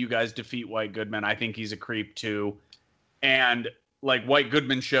hope you guys defeat White Goodman. I think he's a creep too." And like White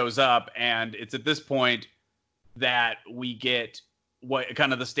Goodman shows up, and it's at this point that we get what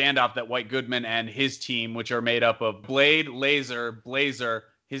kind of the standoff that White Goodman and his team, which are made up of Blade, Laser, Blazer,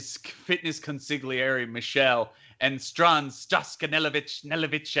 his fitness consigliere Michelle, and Stran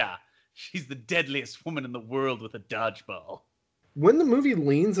Staskanelevich. She's the deadliest woman in the world with a dodgeball. When the movie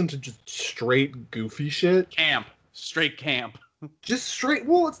leans into just straight goofy shit, straight camp, just straight.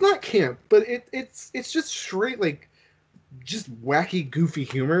 Well, it's not camp, but it's just straight like just wacky, goofy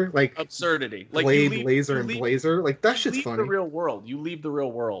humor, like absurdity, like Blade, Laser, and Blazer. Like that shit's funny. The real world. You leave the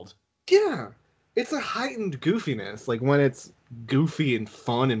real world. Yeah, it's a heightened goofiness. Like when it's goofy and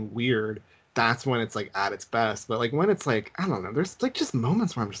fun and weird, that's when it's like at its best. But like when it's like, I don't know, there's like just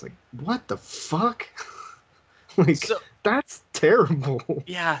moments where I'm just like, what the fuck? That's terrible.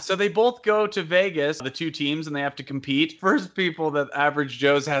 Yeah, so they both go to Vegas, the 2 teams, and they have to compete. First people that Average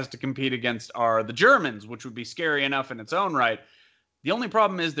Joe's has to compete against are the Germans, which would be scary enough in its own right. The only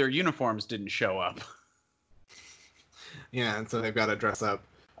problem is their uniforms didn't show up. Yeah, and so they've got to dress up.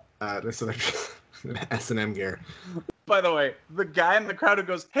 So they're S&M gear. By the way, the guy in the crowd who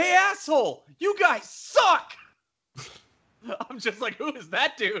goes, "Hey, asshole, you guys suck!" I'm just like, who is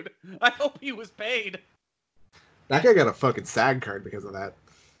that dude? I hope he was paid. That guy got a fucking SAG card because of that.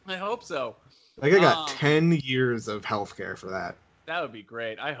 I hope so. That guy got 10 years of healthcare for that. That would be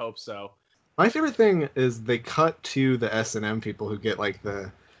great. I hope so. My favorite thing is they cut to the S&M people who get like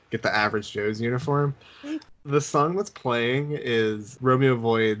the Average Joe's uniform. The song that's playing is Romeo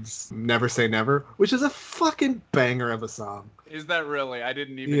Void's Never Say Never, which is a fucking banger of a song. Is that really? I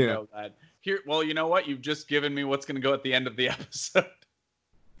didn't even know that. Here, well, you know what? You've just given me what's going to go at the end of the episode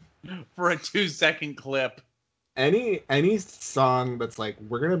for a 2-second clip. Any song that's like,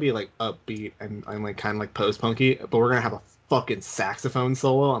 we're gonna be like upbeat and like kind of like post-punky, but we're gonna have a fucking saxophone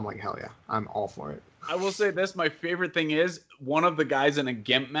solo, I'm like, hell yeah, I'm all for it. I will say this, my favorite thing is one of the guys in a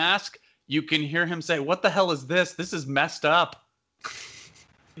gimp mask, you can hear him say, "What the hell is this? This is messed up."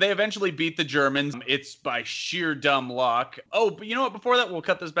 They eventually beat the Germans. It's by sheer dumb luck. Oh, but you know what? Before that, we'll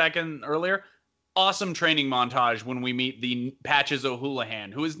cut this back in earlier. Awesome training montage when we meet the Patches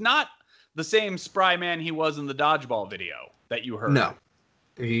O'Houlihan, who is not the same spry man he was in the dodgeball video that you heard. No.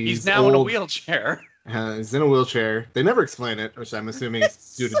 He's now in a wheelchair. He's in a wheelchair. They never explain it, which I'm assuming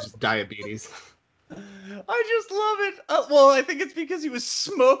is due to just diabetes. I just love it. Well, I think it's because he was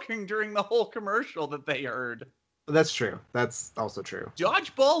smoking during the whole commercial that they heard. That's true. That's also true.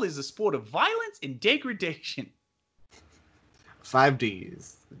 Dodgeball is a sport of violence and degradation. 5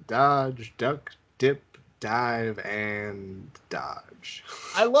 Ds. Dodge, duck, dip, dive, and dodge.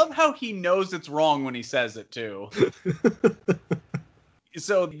 I love how he knows it's wrong when he says it, too.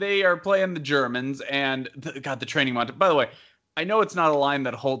 So they are playing the Germans, and the training montage. By the way, I know it's not a line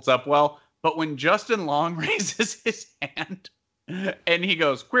that holds up well, but when Justin Long raises his hand and he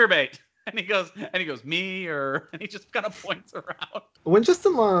goes, queerbait, and he goes, me, and he just kind of points around. When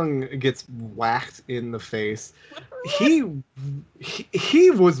Justin Long gets whacked in the face, he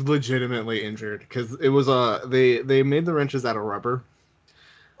was legitimately injured because it was they made the wrenches out of rubber.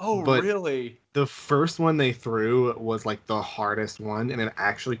 Oh, really? The first one they threw was like the hardest one, and it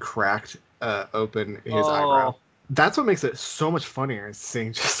actually cracked open his eyebrow. That's what makes it so much funnier, is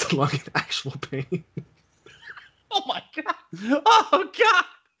seeing Justin Long in actual pain. Oh my god! Oh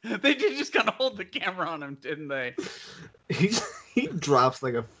god! They did just kind of hold the camera on him, didn't they? He drops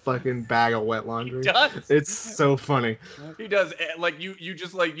like a fucking bag of wet laundry. He does. It's so funny. He does. Like you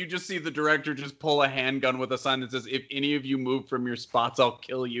just see the director just pull a handgun with a sign that says, "If any of you move from your spots, I'll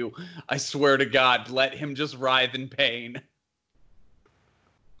kill you. I swear to God, let him just writhe in pain."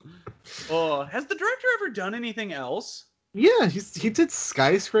 Oh, has the director ever done anything else? Yeah, he did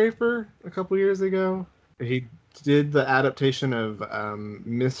Skyscraper a couple years ago. He did the adaptation of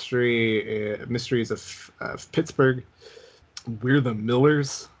Mysteries of Pittsburgh. We're the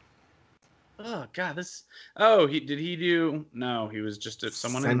Millers. Oh God, this. Oh, he do? No, he was just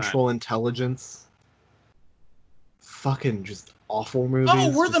someone Central in that. Intelligence. Fucking just awful movies.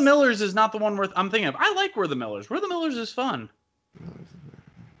 Oh, We're the Millers is not the one I'm thinking of. I like We're the Millers. We're the Millers is fun.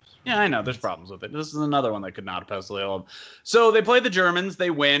 Yeah, I know. There's problems with it. This is another one that could not have possibly held. So they play the Germans. They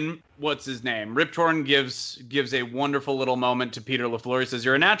win. What's his name? Rip Torn gives a wonderful little moment to Peter LaFleur. He says,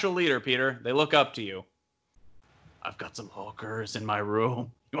 "You're a natural leader, Peter. They look up to you. I've got some hookers in my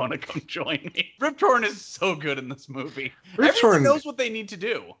room. You want to come join me?" Rip Torn is so good in this movie. Everyone knows what they need to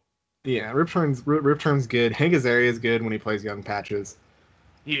do. Yeah, Rip Torn's good. Hank Azaria is good when he plays young Patches.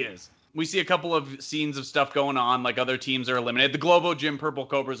 He is. We see a couple of scenes of stuff going on, like other teams are eliminated. The Globo Gym Purple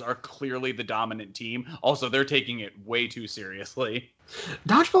Cobras are clearly the dominant team. Also, they're taking it way too seriously.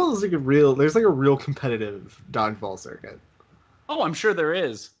 Dodgeball is there's like a real competitive dodgeball circuit. Oh, I'm sure there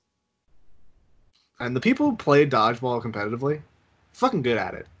is. And the people who play dodgeball competitively, fucking good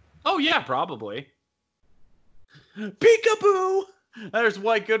at it. Oh yeah, probably. Peekaboo! There's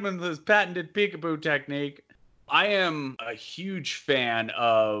White Goodman with his patented peekaboo technique. I am a huge fan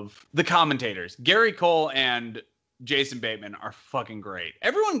of the commentators. Gary Cole and Jason Bateman are fucking great.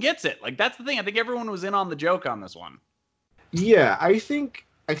 Everyone gets it. Like, that's the thing. I think everyone was in on the joke on this one. Yeah, I think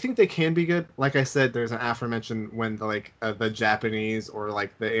they can be good. Like I said, there's an aforementioned when the Japanese or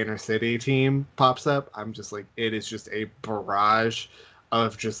like the inner city team pops up. I'm just like, it is just a barrage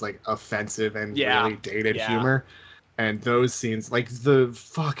of just like offensive and really dated humor. And those scenes, like the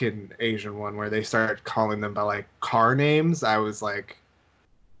fucking Asian one where they start calling them by like car names, I was like,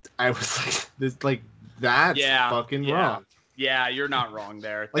 this like that's fucking wrong. Yeah, you're not wrong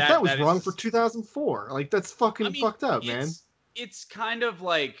there. Like that was wrong for 2004. Like that's fucking fucked up, man. It's kind of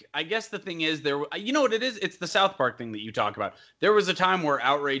like, I guess the thing is you know what it is? It's the South Park thing that you talk about. There was a time where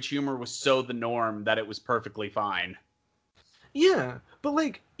outrage humor was so the norm that it was perfectly fine. Yeah, but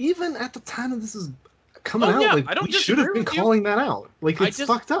like even at the time that this is coming out, like we should have been calling that out. Like it's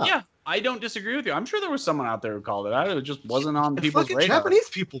fucked up. Yeah, I don't disagree with you. I'm sure there was someone out there who called it out. It just wasn't on people's radar. Japanese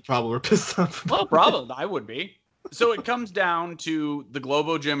people probably were pissed off. Well, probably I would be. So it comes down to the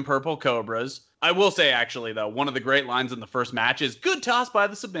Globo Gym Purple Cobras. I will say, actually, though, one of the great lines in the first match is "Good toss by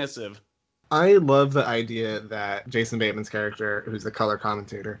the submissive." I love the idea that Jason Bateman's character, who's the color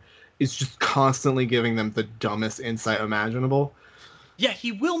commentator, is just constantly giving them the dumbest insight imaginable. Yeah,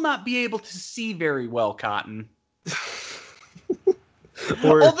 he will not be able to see very well, Cotton.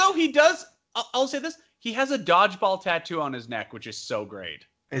 Although he does, I'll say this, he has a dodgeball tattoo on his neck, which is so great.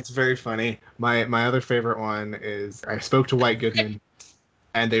 It's very funny. My other favorite one is I spoke to White Goodman,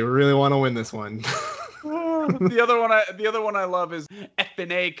 and they really want to win this one. The other one I love is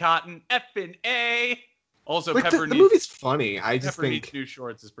F&A Cotton, F&A. Also, like Pepper the movie's funny. I just Pepper think Needs New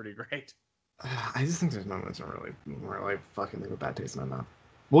Shorts is pretty great. I just think there's moments that really fucking leave a bad taste in my mouth.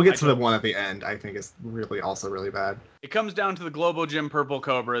 We'll get to the one at the end. I think is really also really bad. It comes down to the Globo Gym Purple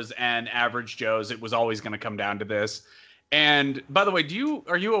Cobras and Average Joe's. It was always going to come down to this. And by the way,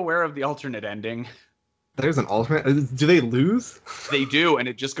 are you aware of the alternate ending? There's an alternate. Do they lose? They do, and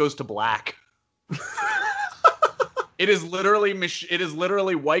it just goes to black. It is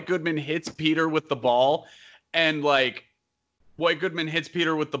literally White Goodman hits Peter with the ball, and like White Goodman hits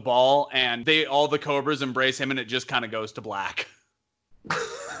Peter with the ball, and all the Cobras embrace him, and it just kind of goes to black.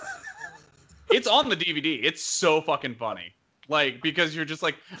 It's on the DVD. It's so fucking funny. Like, because you're just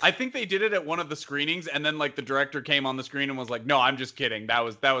like, I think they did it at one of the screenings, and then like the director came on the screen and was like, "No, I'm just kidding. That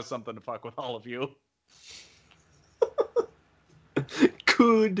was something to fuck with all of you."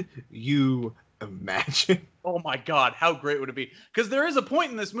 Could you imagine? Oh my god, how great would it be? Because there is a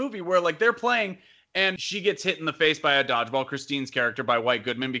point in this movie where like they're playing and she gets hit in the face by a dodgeball, Christine's character, by White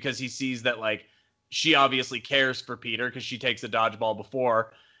Goodman, because he sees that like she obviously cares for Peter because she takes a dodgeball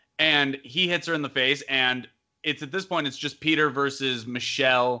before, and he hits her in the face, and it's at this point it's just Peter versus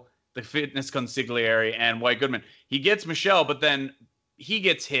Michelle, the fitness consigliere, and White Goodman. He gets Michelle, but then he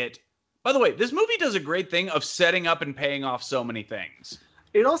gets hit. By the way, this movie does a great thing of setting up and paying off so many things.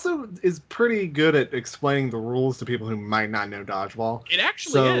 It also is pretty good at explaining the rules to people who might not know dodgeball. It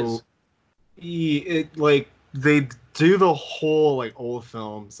actually is. It like they do the whole like old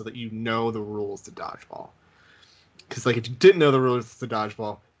film so that you know the rules to dodgeball. Because like if you didn't know the rules to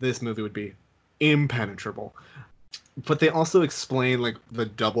dodgeball, this movie would be impenetrable. But they also explain like the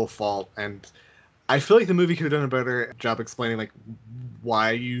double fault, and I feel like the movie could have done a better job explaining like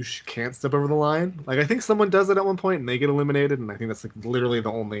why you can't step over the line. Like I think someone does it at one point and they get eliminated, and I think that's like literally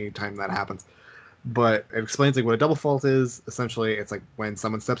the only time that happens. But it explains like what a double fault is. Essentially, it's like when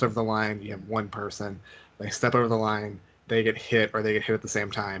someone steps over the line, you have one person, they step over the line, they get hit, or they get hit at the same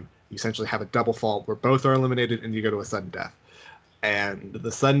time. You essentially have a double fault where both are eliminated and you go to a sudden death. And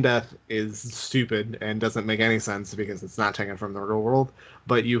the sudden death is stupid and doesn't make any sense because it's not taken from the real world.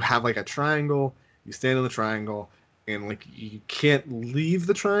 But you have like a triangle, you stand in the triangle, and like you can't leave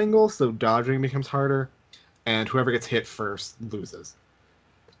the triangle, so dodging becomes harder, and whoever gets hit first loses.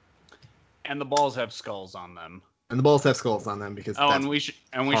 And the balls have skulls on them. Because and we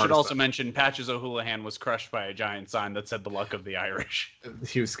should also mention Patches O'Houlihan was crushed by a giant sign that said "The Luck of the Irish."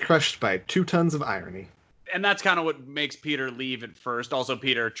 He was crushed by 2 tons of irony. And that's kind of what makes Peter leave at first. Also,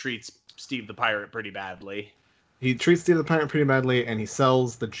 Peter treats Steve the Pirate pretty badly. He treats Steve the Pirate pretty badly, and he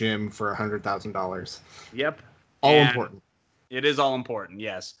sells the gym for $100,000. Yep. All important. It is all important,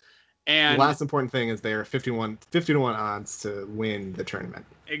 yes. And the last important thing is they are 50 to 1 odds to win the tournament.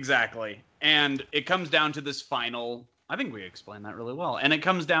 Exactly. And it comes down to this final, I think we explained that really well. And it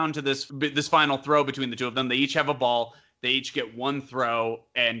comes down to this final throw between the two of them. They each have a ball. They each get one throw,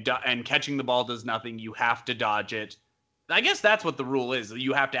 and catching the ball does nothing. You have to dodge it. I guess that's what the rule is.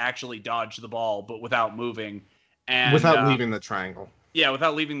 You have to actually dodge the ball, but without moving. And without leaving the triangle. Yeah,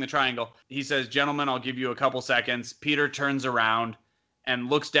 without leaving the triangle. He says, "Gentlemen, I'll give you a couple seconds." Peter turns around and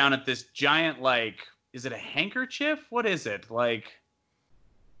looks down at this giant, like, is it a handkerchief? What is it? Like,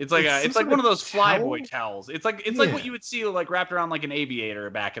 it's like one of those flyboy towels. It's like what you would see like wrapped around like an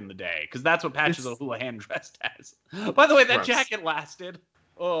aviator back in the day, because that's what Patches O'Houlihan dressed as. By the way, that jacket lasted.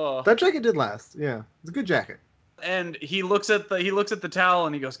 Oh, that jacket did last. Yeah, it's a good jacket. And he looks at the towel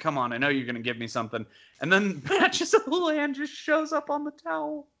and he goes, "Come on, I know you're gonna give me something." And then Patches O'Houlihan just shows up on the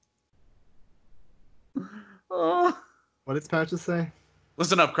towel. Oh. What does Patches say?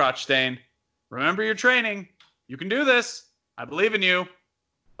 "Listen up, Crotch Stain. Remember your training. You can do this. I believe in you.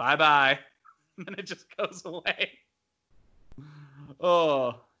 Bye-bye." And then it just goes away.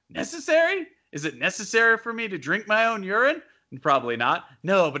 Oh, necessary? Is it necessary for me to drink my own urine? Probably not.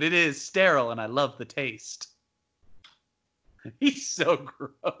 No, but it is sterile and I love the taste. He's so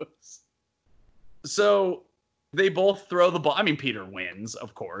gross. So they both throw the ball. I mean, Peter wins,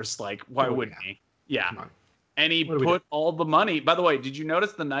 of course. Like, why wouldn't he? Yeah. And he put all the money. By the way, did you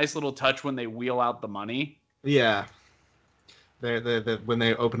notice the nice little touch when they wheel out the money? Yeah. When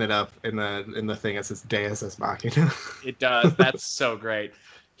they open it up in the thing, it says Deus Ex Machina. It does. That's so great.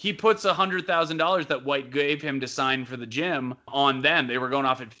 He puts $100,000 that White gave him to sign for the gym on them. They were going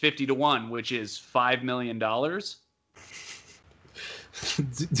off at 50 to 1, which is $5 million.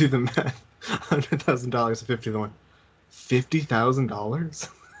 Do the math. $100,000 to 50 to 1. $50,000?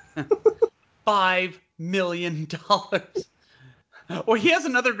 $5 million. Or he has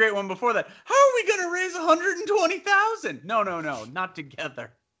another great one before that. How are we going to raise $120,000? No, not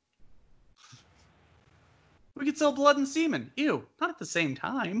together. We could sell blood and semen. Ew, not at the same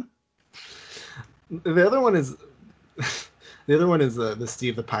time. The other one is the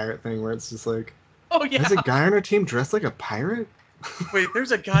Steve the Pirate thing, where it's just like, oh yeah, there's a guy on our team dressed like a pirate. Wait,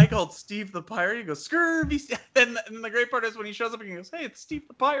 there's a guy called Steve the Pirate. He goes, "Scurvy." And the great part is when he shows up and he goes, "Hey, it's Steve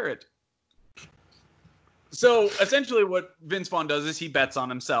the Pirate." So essentially what Vince Vaughn does is he bets on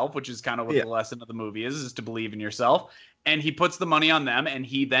himself, which is kind of what the lesson of the movie is to believe in yourself. And he puts the money on them, and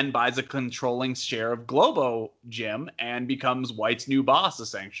he then buys a controlling share of Globo Gym and becomes White's new boss,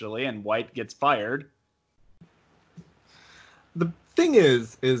 essentially, and White gets fired. The thing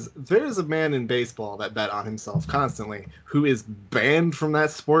is there's a man in baseball that bet on himself constantly who is banned from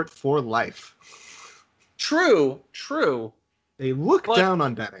that sport for life. True. They look down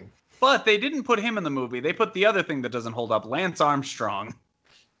on betting. But they didn't put him in the movie. They put the other thing that doesn't hold up, Lance Armstrong.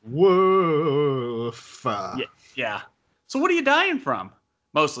 Woof. Yeah. So what are you dying from?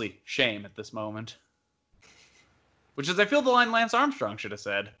 Mostly shame at this moment. Which is, I feel, the line Lance Armstrong should have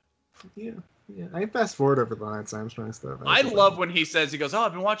said. Yeah. I fast forward over the Lance Armstrong stuff. I love when he says,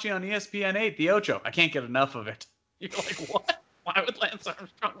 I've been watching on ESPN 8, The Ocho. I can't get enough of it. You're like, what? Why would Lance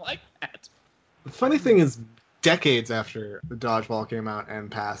Armstrong like that? The funny thing is, decades after the Dodgeball came out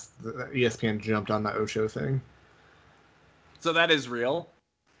and passed, the ESPN jumped on the Ocho thing. So that is real?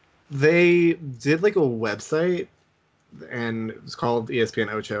 They did like a website, and it was called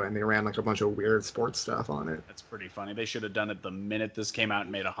ESPN Ocho, and they ran like a bunch of weird sports stuff on it. That's pretty funny. They should have done it the minute this came out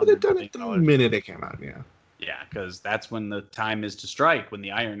and made $100 million. Done it the minute it came out, yeah. Yeah, because that's when the time is to strike, when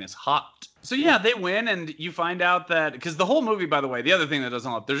the iron is hot. So yeah, they win, and you find out that, because the whole movie, by the way, the other thing that doesn't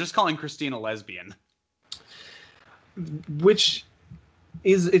help, they're just calling Christine a lesbian. Which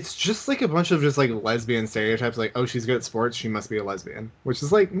is, it's just like a bunch of just like lesbian stereotypes, like, oh, she's good at sports, she must be a lesbian. Which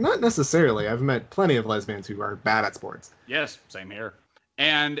is like, not necessarily. I've met plenty of lesbians who are bad at sports. Yes, same here.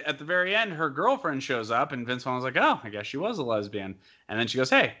 And at the very end, her girlfriend shows up, and Vince Vaughn was like, oh, I guess she was a lesbian. And then she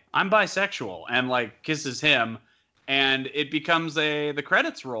goes, hey, I'm bisexual, and like kisses him, and it becomes the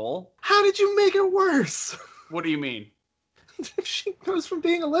credits roll. How did you make it worse? What do you mean? She goes from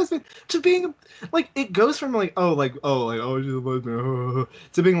being a lesbian to being like, it goes from like, oh she's a lesbian,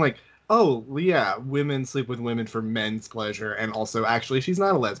 to being like, oh yeah, women sleep with women for men's pleasure, and also actually she's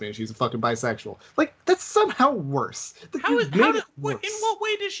not a lesbian, she's a fucking bisexual. Like, that's somehow worse. Like, in what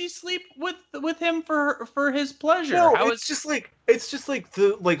way does she sleep with him for his pleasure? No, it's just like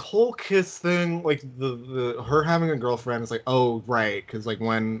the like whole kiss thing, like the her having a girlfriend is like, oh right, because like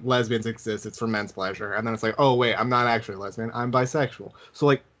when lesbians exist, it's for men's pleasure, and then it's like, oh wait, I'm not actually a lesbian, I'm bisexual. So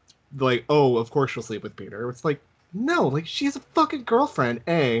like oh, of course she'll sleep with Peter. It's like, no, like, she's a fucking girlfriend,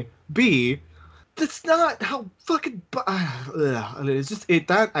 A. B, that's not how fucking... It's just...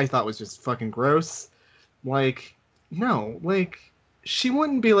 that I thought was just fucking gross. Like, no, like, she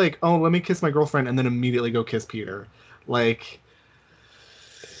wouldn't be like, oh, let me kiss my girlfriend and then immediately go kiss Peter. Like...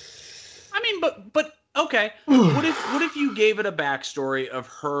 I mean, but okay. What if you gave it a backstory of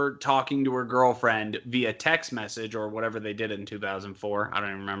her talking to her girlfriend via text message or whatever they did in 2004? I don't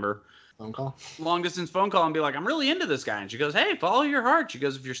even remember. Phone call? Long distance phone call, and be like, I'm really into this guy. And she goes, hey, follow your heart. She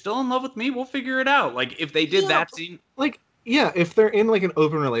goes, if you're still in love with me, we'll figure it out. Like, if they did that scene. Like, yeah, if they're in like an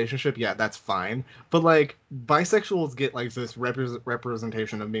open relationship, yeah, that's fine. But like, bisexuals get like this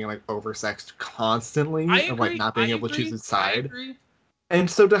representation of being like oversexed constantly, of like not being able to choose a side. And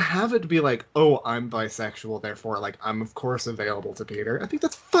so to have it be like, oh, I'm bisexual, therefore like I'm of course available to Peter, I think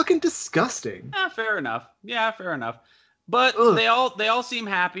that's fucking disgusting. Fair enough. Yeah, fair enough. But they all seem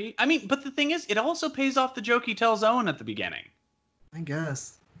happy. I mean, but the thing is, it also pays off the joke he tells Owen at the beginning. I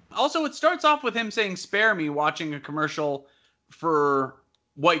guess. Also, it starts off with him saying, spare me, watching a commercial for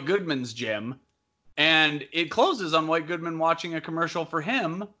White Goodman's gym. And it closes on White Goodman watching a commercial for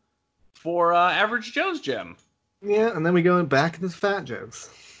him for Average Joe's gym. Yeah, and then we go back to the fat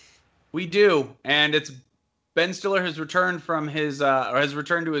jokes. We do. And it's Ben Stiller has returned from his, or has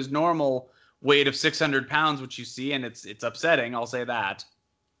returned to his normal weight of 600 pounds, which you see, and it's upsetting, I'll say that.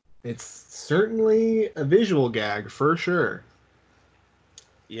 It's certainly a visual gag, for sure.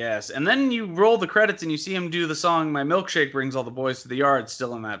 Yes, and then you roll the credits and you see him do the song My Milkshake Brings All the Boys to the Yard,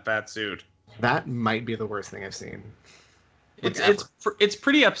 still in that fat suit. That might be the worst thing I've seen. It's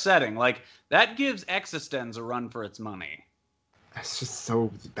pretty upsetting. Like, that gives Existenz a run for its money. That's just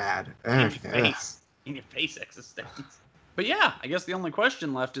so bad. In your face, Existenz. But yeah, I guess the only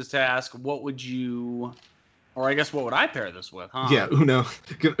question left is to ask, what would I pair this with, huh? Yeah, Uno.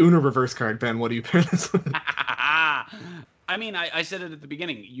 Give Uno reverse card, Ben. What do you pair this with? I mean, I said it at the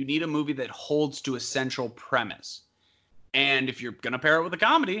beginning. You need a movie that holds to a central premise. And if you're going to pair it with a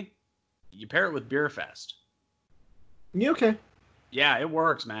comedy, you pair it with Beerfest. Yeah, okay. Yeah, it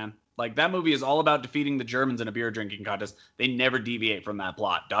works, man. Like, that movie is all about defeating the Germans in a beer drinking contest. They never deviate from that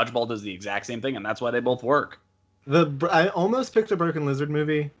plot. Dodgeball does the exact same thing, and that's why they both work. I almost picked a Broken Lizard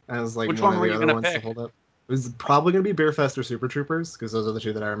movie as like one of the other ones to hold up. It was probably going to be Beerfest or Super Troopers, because those are the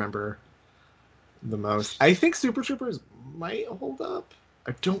two that I remember the most. I think Super Troopers might hold up.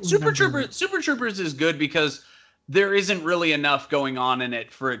 I don't remember. Super Troopers is good because there isn't really enough going on in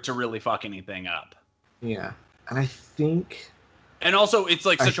it for it to really fuck anything up. Yeah. And I think... And also, it's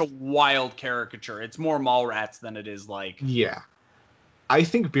like such a wild caricature. It's more Mallrats than it is like... Yeah. I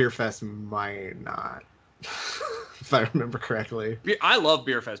think Beerfest might not, if I remember correctly. I love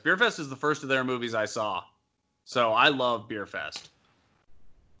Beerfest. Beerfest is the first of their movies I saw. So I love Beerfest.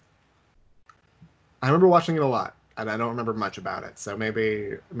 I remember watching it a lot, and I don't remember much about it. So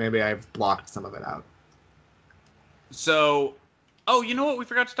maybe I've blocked some of it out. So, oh, you know what we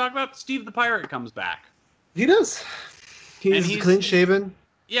forgot to talk about? Steve the Pirate comes back. He does. He's clean-shaven.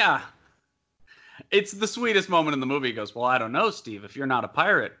 Yeah. It's the sweetest moment in the movie. He goes, well, I don't know, Steve. If you're not a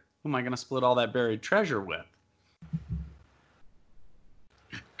pirate, who am I going to split all that buried treasure with?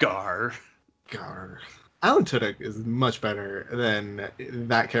 Gar. Alan Tudyk is much better than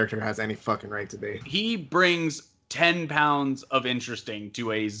that character has any fucking right to be. He brings 10 pounds of interesting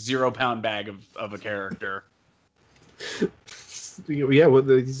to a 0-pound bag of a character. Yeah, well,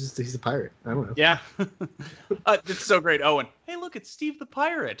 he's a pirate. I don't know. Yeah. It's so great. Owen, hey, look, it's Steve the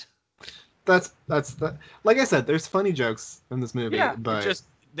Pirate. That's like I said, there's funny jokes in this movie, but just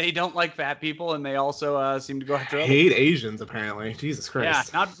they don't like fat people, and they also seem to go after hate Asians, apparently. Jesus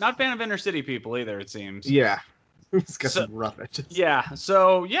Christ. Yeah, not fan of inner city people either, it seems. Yeah. It's got some rough edges. Yeah,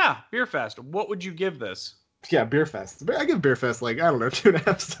 so yeah, Beerfest. What would you give this? Yeah, Beerfest. I give Beerfest, like, I don't know,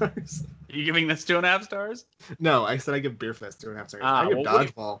 2.5 stars. Are you giving this 2.5 stars? No, I said I give Beerfest 2.5 stars. I give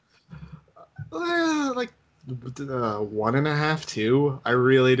Dodgeball like 1.5, 2. I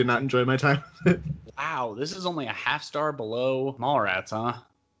really did not enjoy my time with it. Wow, this is only a half star below Mallrats, huh?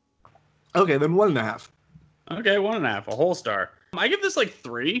 Okay, then 1.5. Okay, 1.5, a whole star. I give this like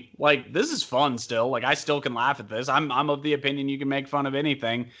 3. Like, this is fun still. Like, I still can laugh at this. I'm of the opinion you can make fun of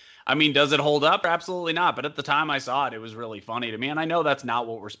anything. I mean, does it hold up? Absolutely not. But at the time I saw it, it was really funny to me. And I know that's not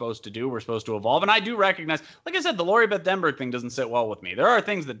what we're supposed to do. We're supposed to evolve. And I do recognize, like I said, the Laurie Beth Denberg thing doesn't sit well with me. There are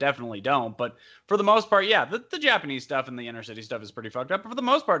things that definitely don't. But for the most part, yeah, the Japanese stuff and the inner city stuff is pretty fucked up. But for the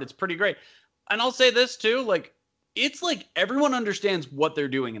most part, it's pretty great. And I'll say this too, like, it's like everyone understands what they're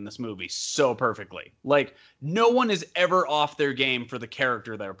doing in this movie so perfectly. Like, no one is ever off their game for the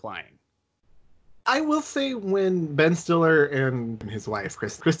character they're playing. I will say when Ben Stiller and his wife,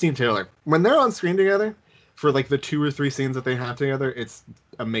 Christine Taylor, when they're on screen together for like the 2 or 3 scenes that they have together, it's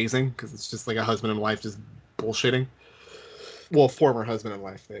amazing because it's just like a husband and wife just bullshitting. Well, former husband and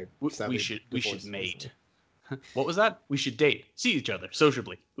wife. We should mate. What was that? We should date. See each other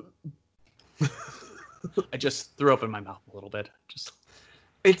sociably. I just threw up in my mouth a little bit.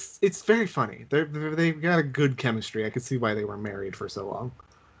 It's very funny. They've got a good chemistry. I could see why they were married for so long.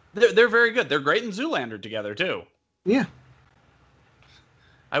 They're very good. They're great in Zoolander together, too. Yeah.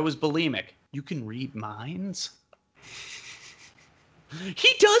 I was bulimic. You can read minds? He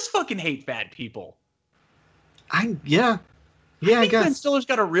does fucking hate fat people. I guess. Ben Stiller's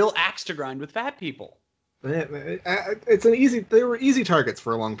got a real axe to grind with fat people. It's they were easy targets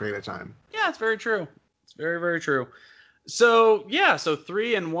for a long period of time. Yeah, it's very true. It's very, very true. So, yeah,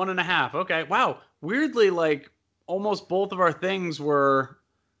 3 and 1.5. Okay, wow. Weirdly, like, almost both of our things were...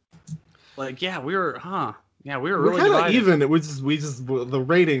 Like, yeah, we were really divided. Even. It was the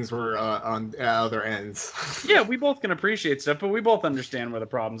ratings were on other ends. Yeah, we both can appreciate stuff, but we both understand where the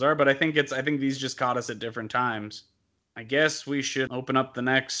problems are. But I think these just caught us at different times. I guess we should open up the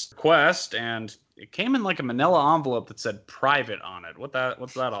next quest, and it came in like a manila envelope that said private on it.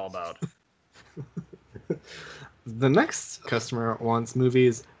 What's that all about? The next customer wants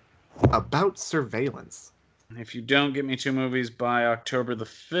movies about surveillance. If you don't get me 2 movies by October the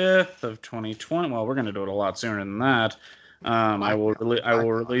 5th of 2020, well, we're going to do it a lot sooner than that. I will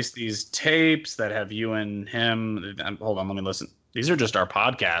release these tapes that have you and him. Hold on, let me listen. These are just our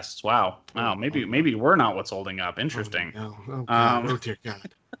podcasts. Wow. Maybe we're not what's holding up. Interesting. Oh dear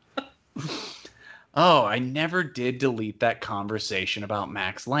God. Oh, I never did delete that conversation about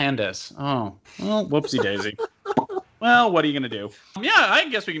Max Landis. Oh, well, whoopsie daisy. Well, what are you going to do? Yeah, I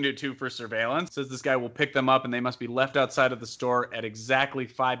guess we can do 2 for surveillance. Says this guy will pick them up and they must be left outside of the store at exactly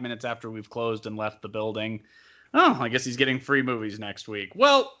 5 minutes after we've closed and left the building. Oh, I guess he's getting free movies next week.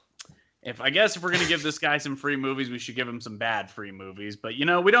 Well, if we're going to give this guy some free movies, we should give him some bad free movies. But,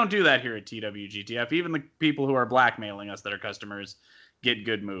 we don't do that here at TWGTF. Even the people who are blackmailing us that are customers get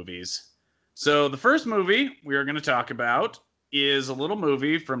good movies. So the first movie we are going to talk about is a little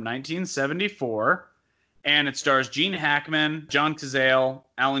movie from 1974. And it stars Gene Hackman, John Cazale,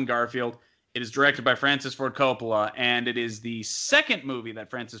 Alan Garfield. It is directed by Francis Ford Coppola, and it is the second movie that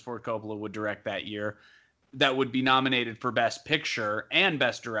Francis Ford Coppola would direct that year that would be nominated for Best Picture and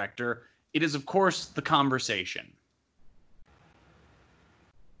Best Director. It is, of course, The Conversation.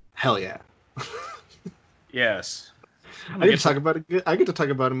 Hell yeah. Yes. I get to talk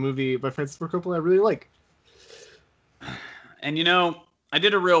about a movie by Francis Ford Coppola I really like. And you know, I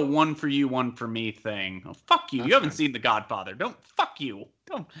did a real one for you, one for me thing. Oh, fuck you. You haven't seen The Godfather. Fuck you.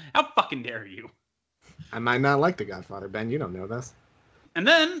 How fucking dare you? I might not like The Godfather, Ben. You don't know this. And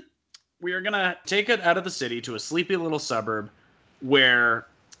then we are going to take it out of the city to a sleepy little suburb where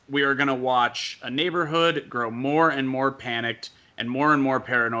we are going to watch a neighborhood grow more and more panicked and more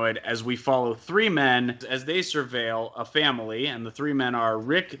paranoid as we follow three men as they surveil a family. And the three men are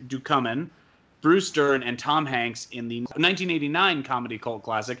Rick Ducommun, Bruce Dern, and Tom Hanks in the 1989 comedy cult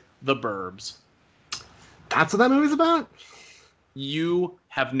classic, The Burbs. That's what that movie's about? You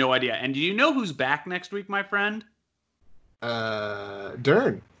have no idea. And do you know who's back next week, my friend?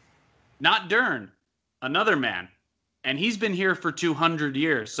 Dern. Not Dern. Another man. And he's been here for 200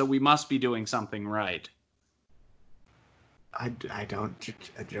 years, so we must be doing something right. I don't...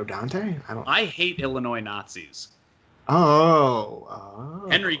 Joe Dante? I hate Illinois Nazis. Oh.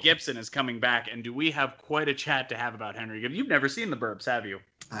 Henry Gibson is coming back, and do we have quite a chat to have about Henry Gibson? You've never seen The Burbs, have you?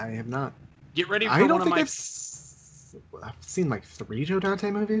 I have not. Get ready for one of my... I've seen like 3 Joe Dante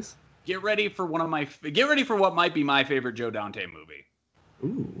movies. Get ready for what might be my favorite Joe Dante movie.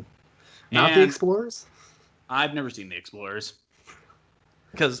 Ooh. Not The Explorers? I've never seen The Explorers.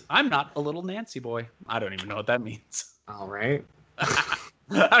 Because I'm not a little Nancy boy. I don't even know what that means. All right. I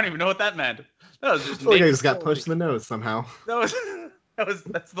don't even know what that meant. That was just. I just got punched in the nose somehow. That's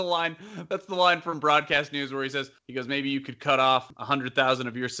the line. That's the line from Broadcast News where he goes, maybe you could cut off 100,000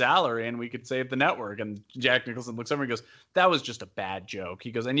 of your salary and we could save the network. And Jack Nicholson looks over and goes, that was just a bad joke.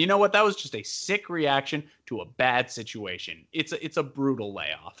 He goes, and you know what? That was just a sick reaction to a bad situation. It's a brutal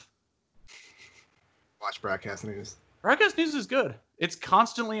layoff. Watch Broadcast News. Broadcast News is good. It's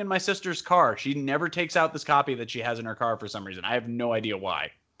constantly in my sister's car. She never takes out this copy that she has in her car for some reason. I have no idea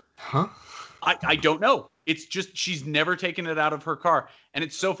why. Huh? I don't know. It's just she's never taken it out of her car. And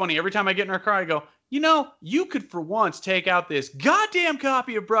it's so funny. Every time I get in her car, I go, you know, you could for once take out this goddamn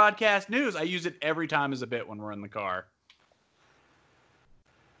copy of Broadcast News. I use it every time as a bit when we're in the car.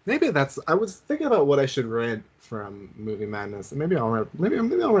 Maybe I was thinking about what I should rent from Movie Madness. Maybe I'll rent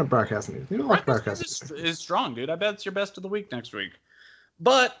Broadcast News. Maybe I'll watch Broadcast News. Is strong, dude. I bet it's your best of the week next week.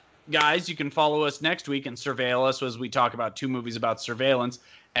 But guys, you can follow us next week and surveil us as we talk about 2 movies about surveillance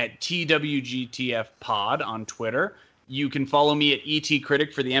at TWGTF Pod on Twitter. You can follow me at ET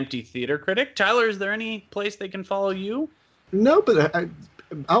Critic for the Empty Theater Critic. Tyler, is there any place they can follow you? No, but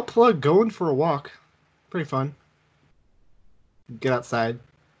I'll plug Going for a Walk. Pretty fun. Get outside,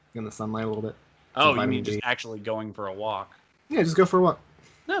 get in the sunlight a little bit. Oh, you mean just actually going for a walk? Yeah, just go for a walk.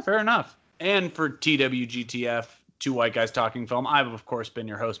 No, fair enough. And for TWGTF, 2 White Guys Talking Film, I've, of course, been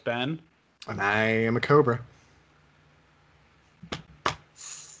your host, Ben. And I am a Cobra.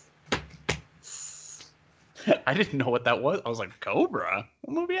 I didn't know what that was. I was like, Cobra?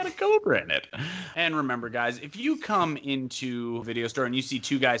 What movie had a cobra in it? And remember, guys, if you come into a video store and you see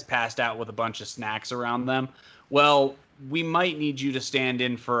 2 guys passed out with a bunch of snacks around them, well, we might need you to stand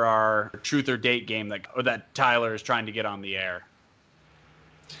in for our truth or date game that Tyler is trying to get on the air.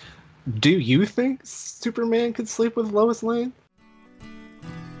 Do you think Superman could sleep with Lois Lane?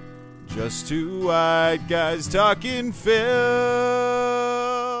 Just 2 white guys talking film.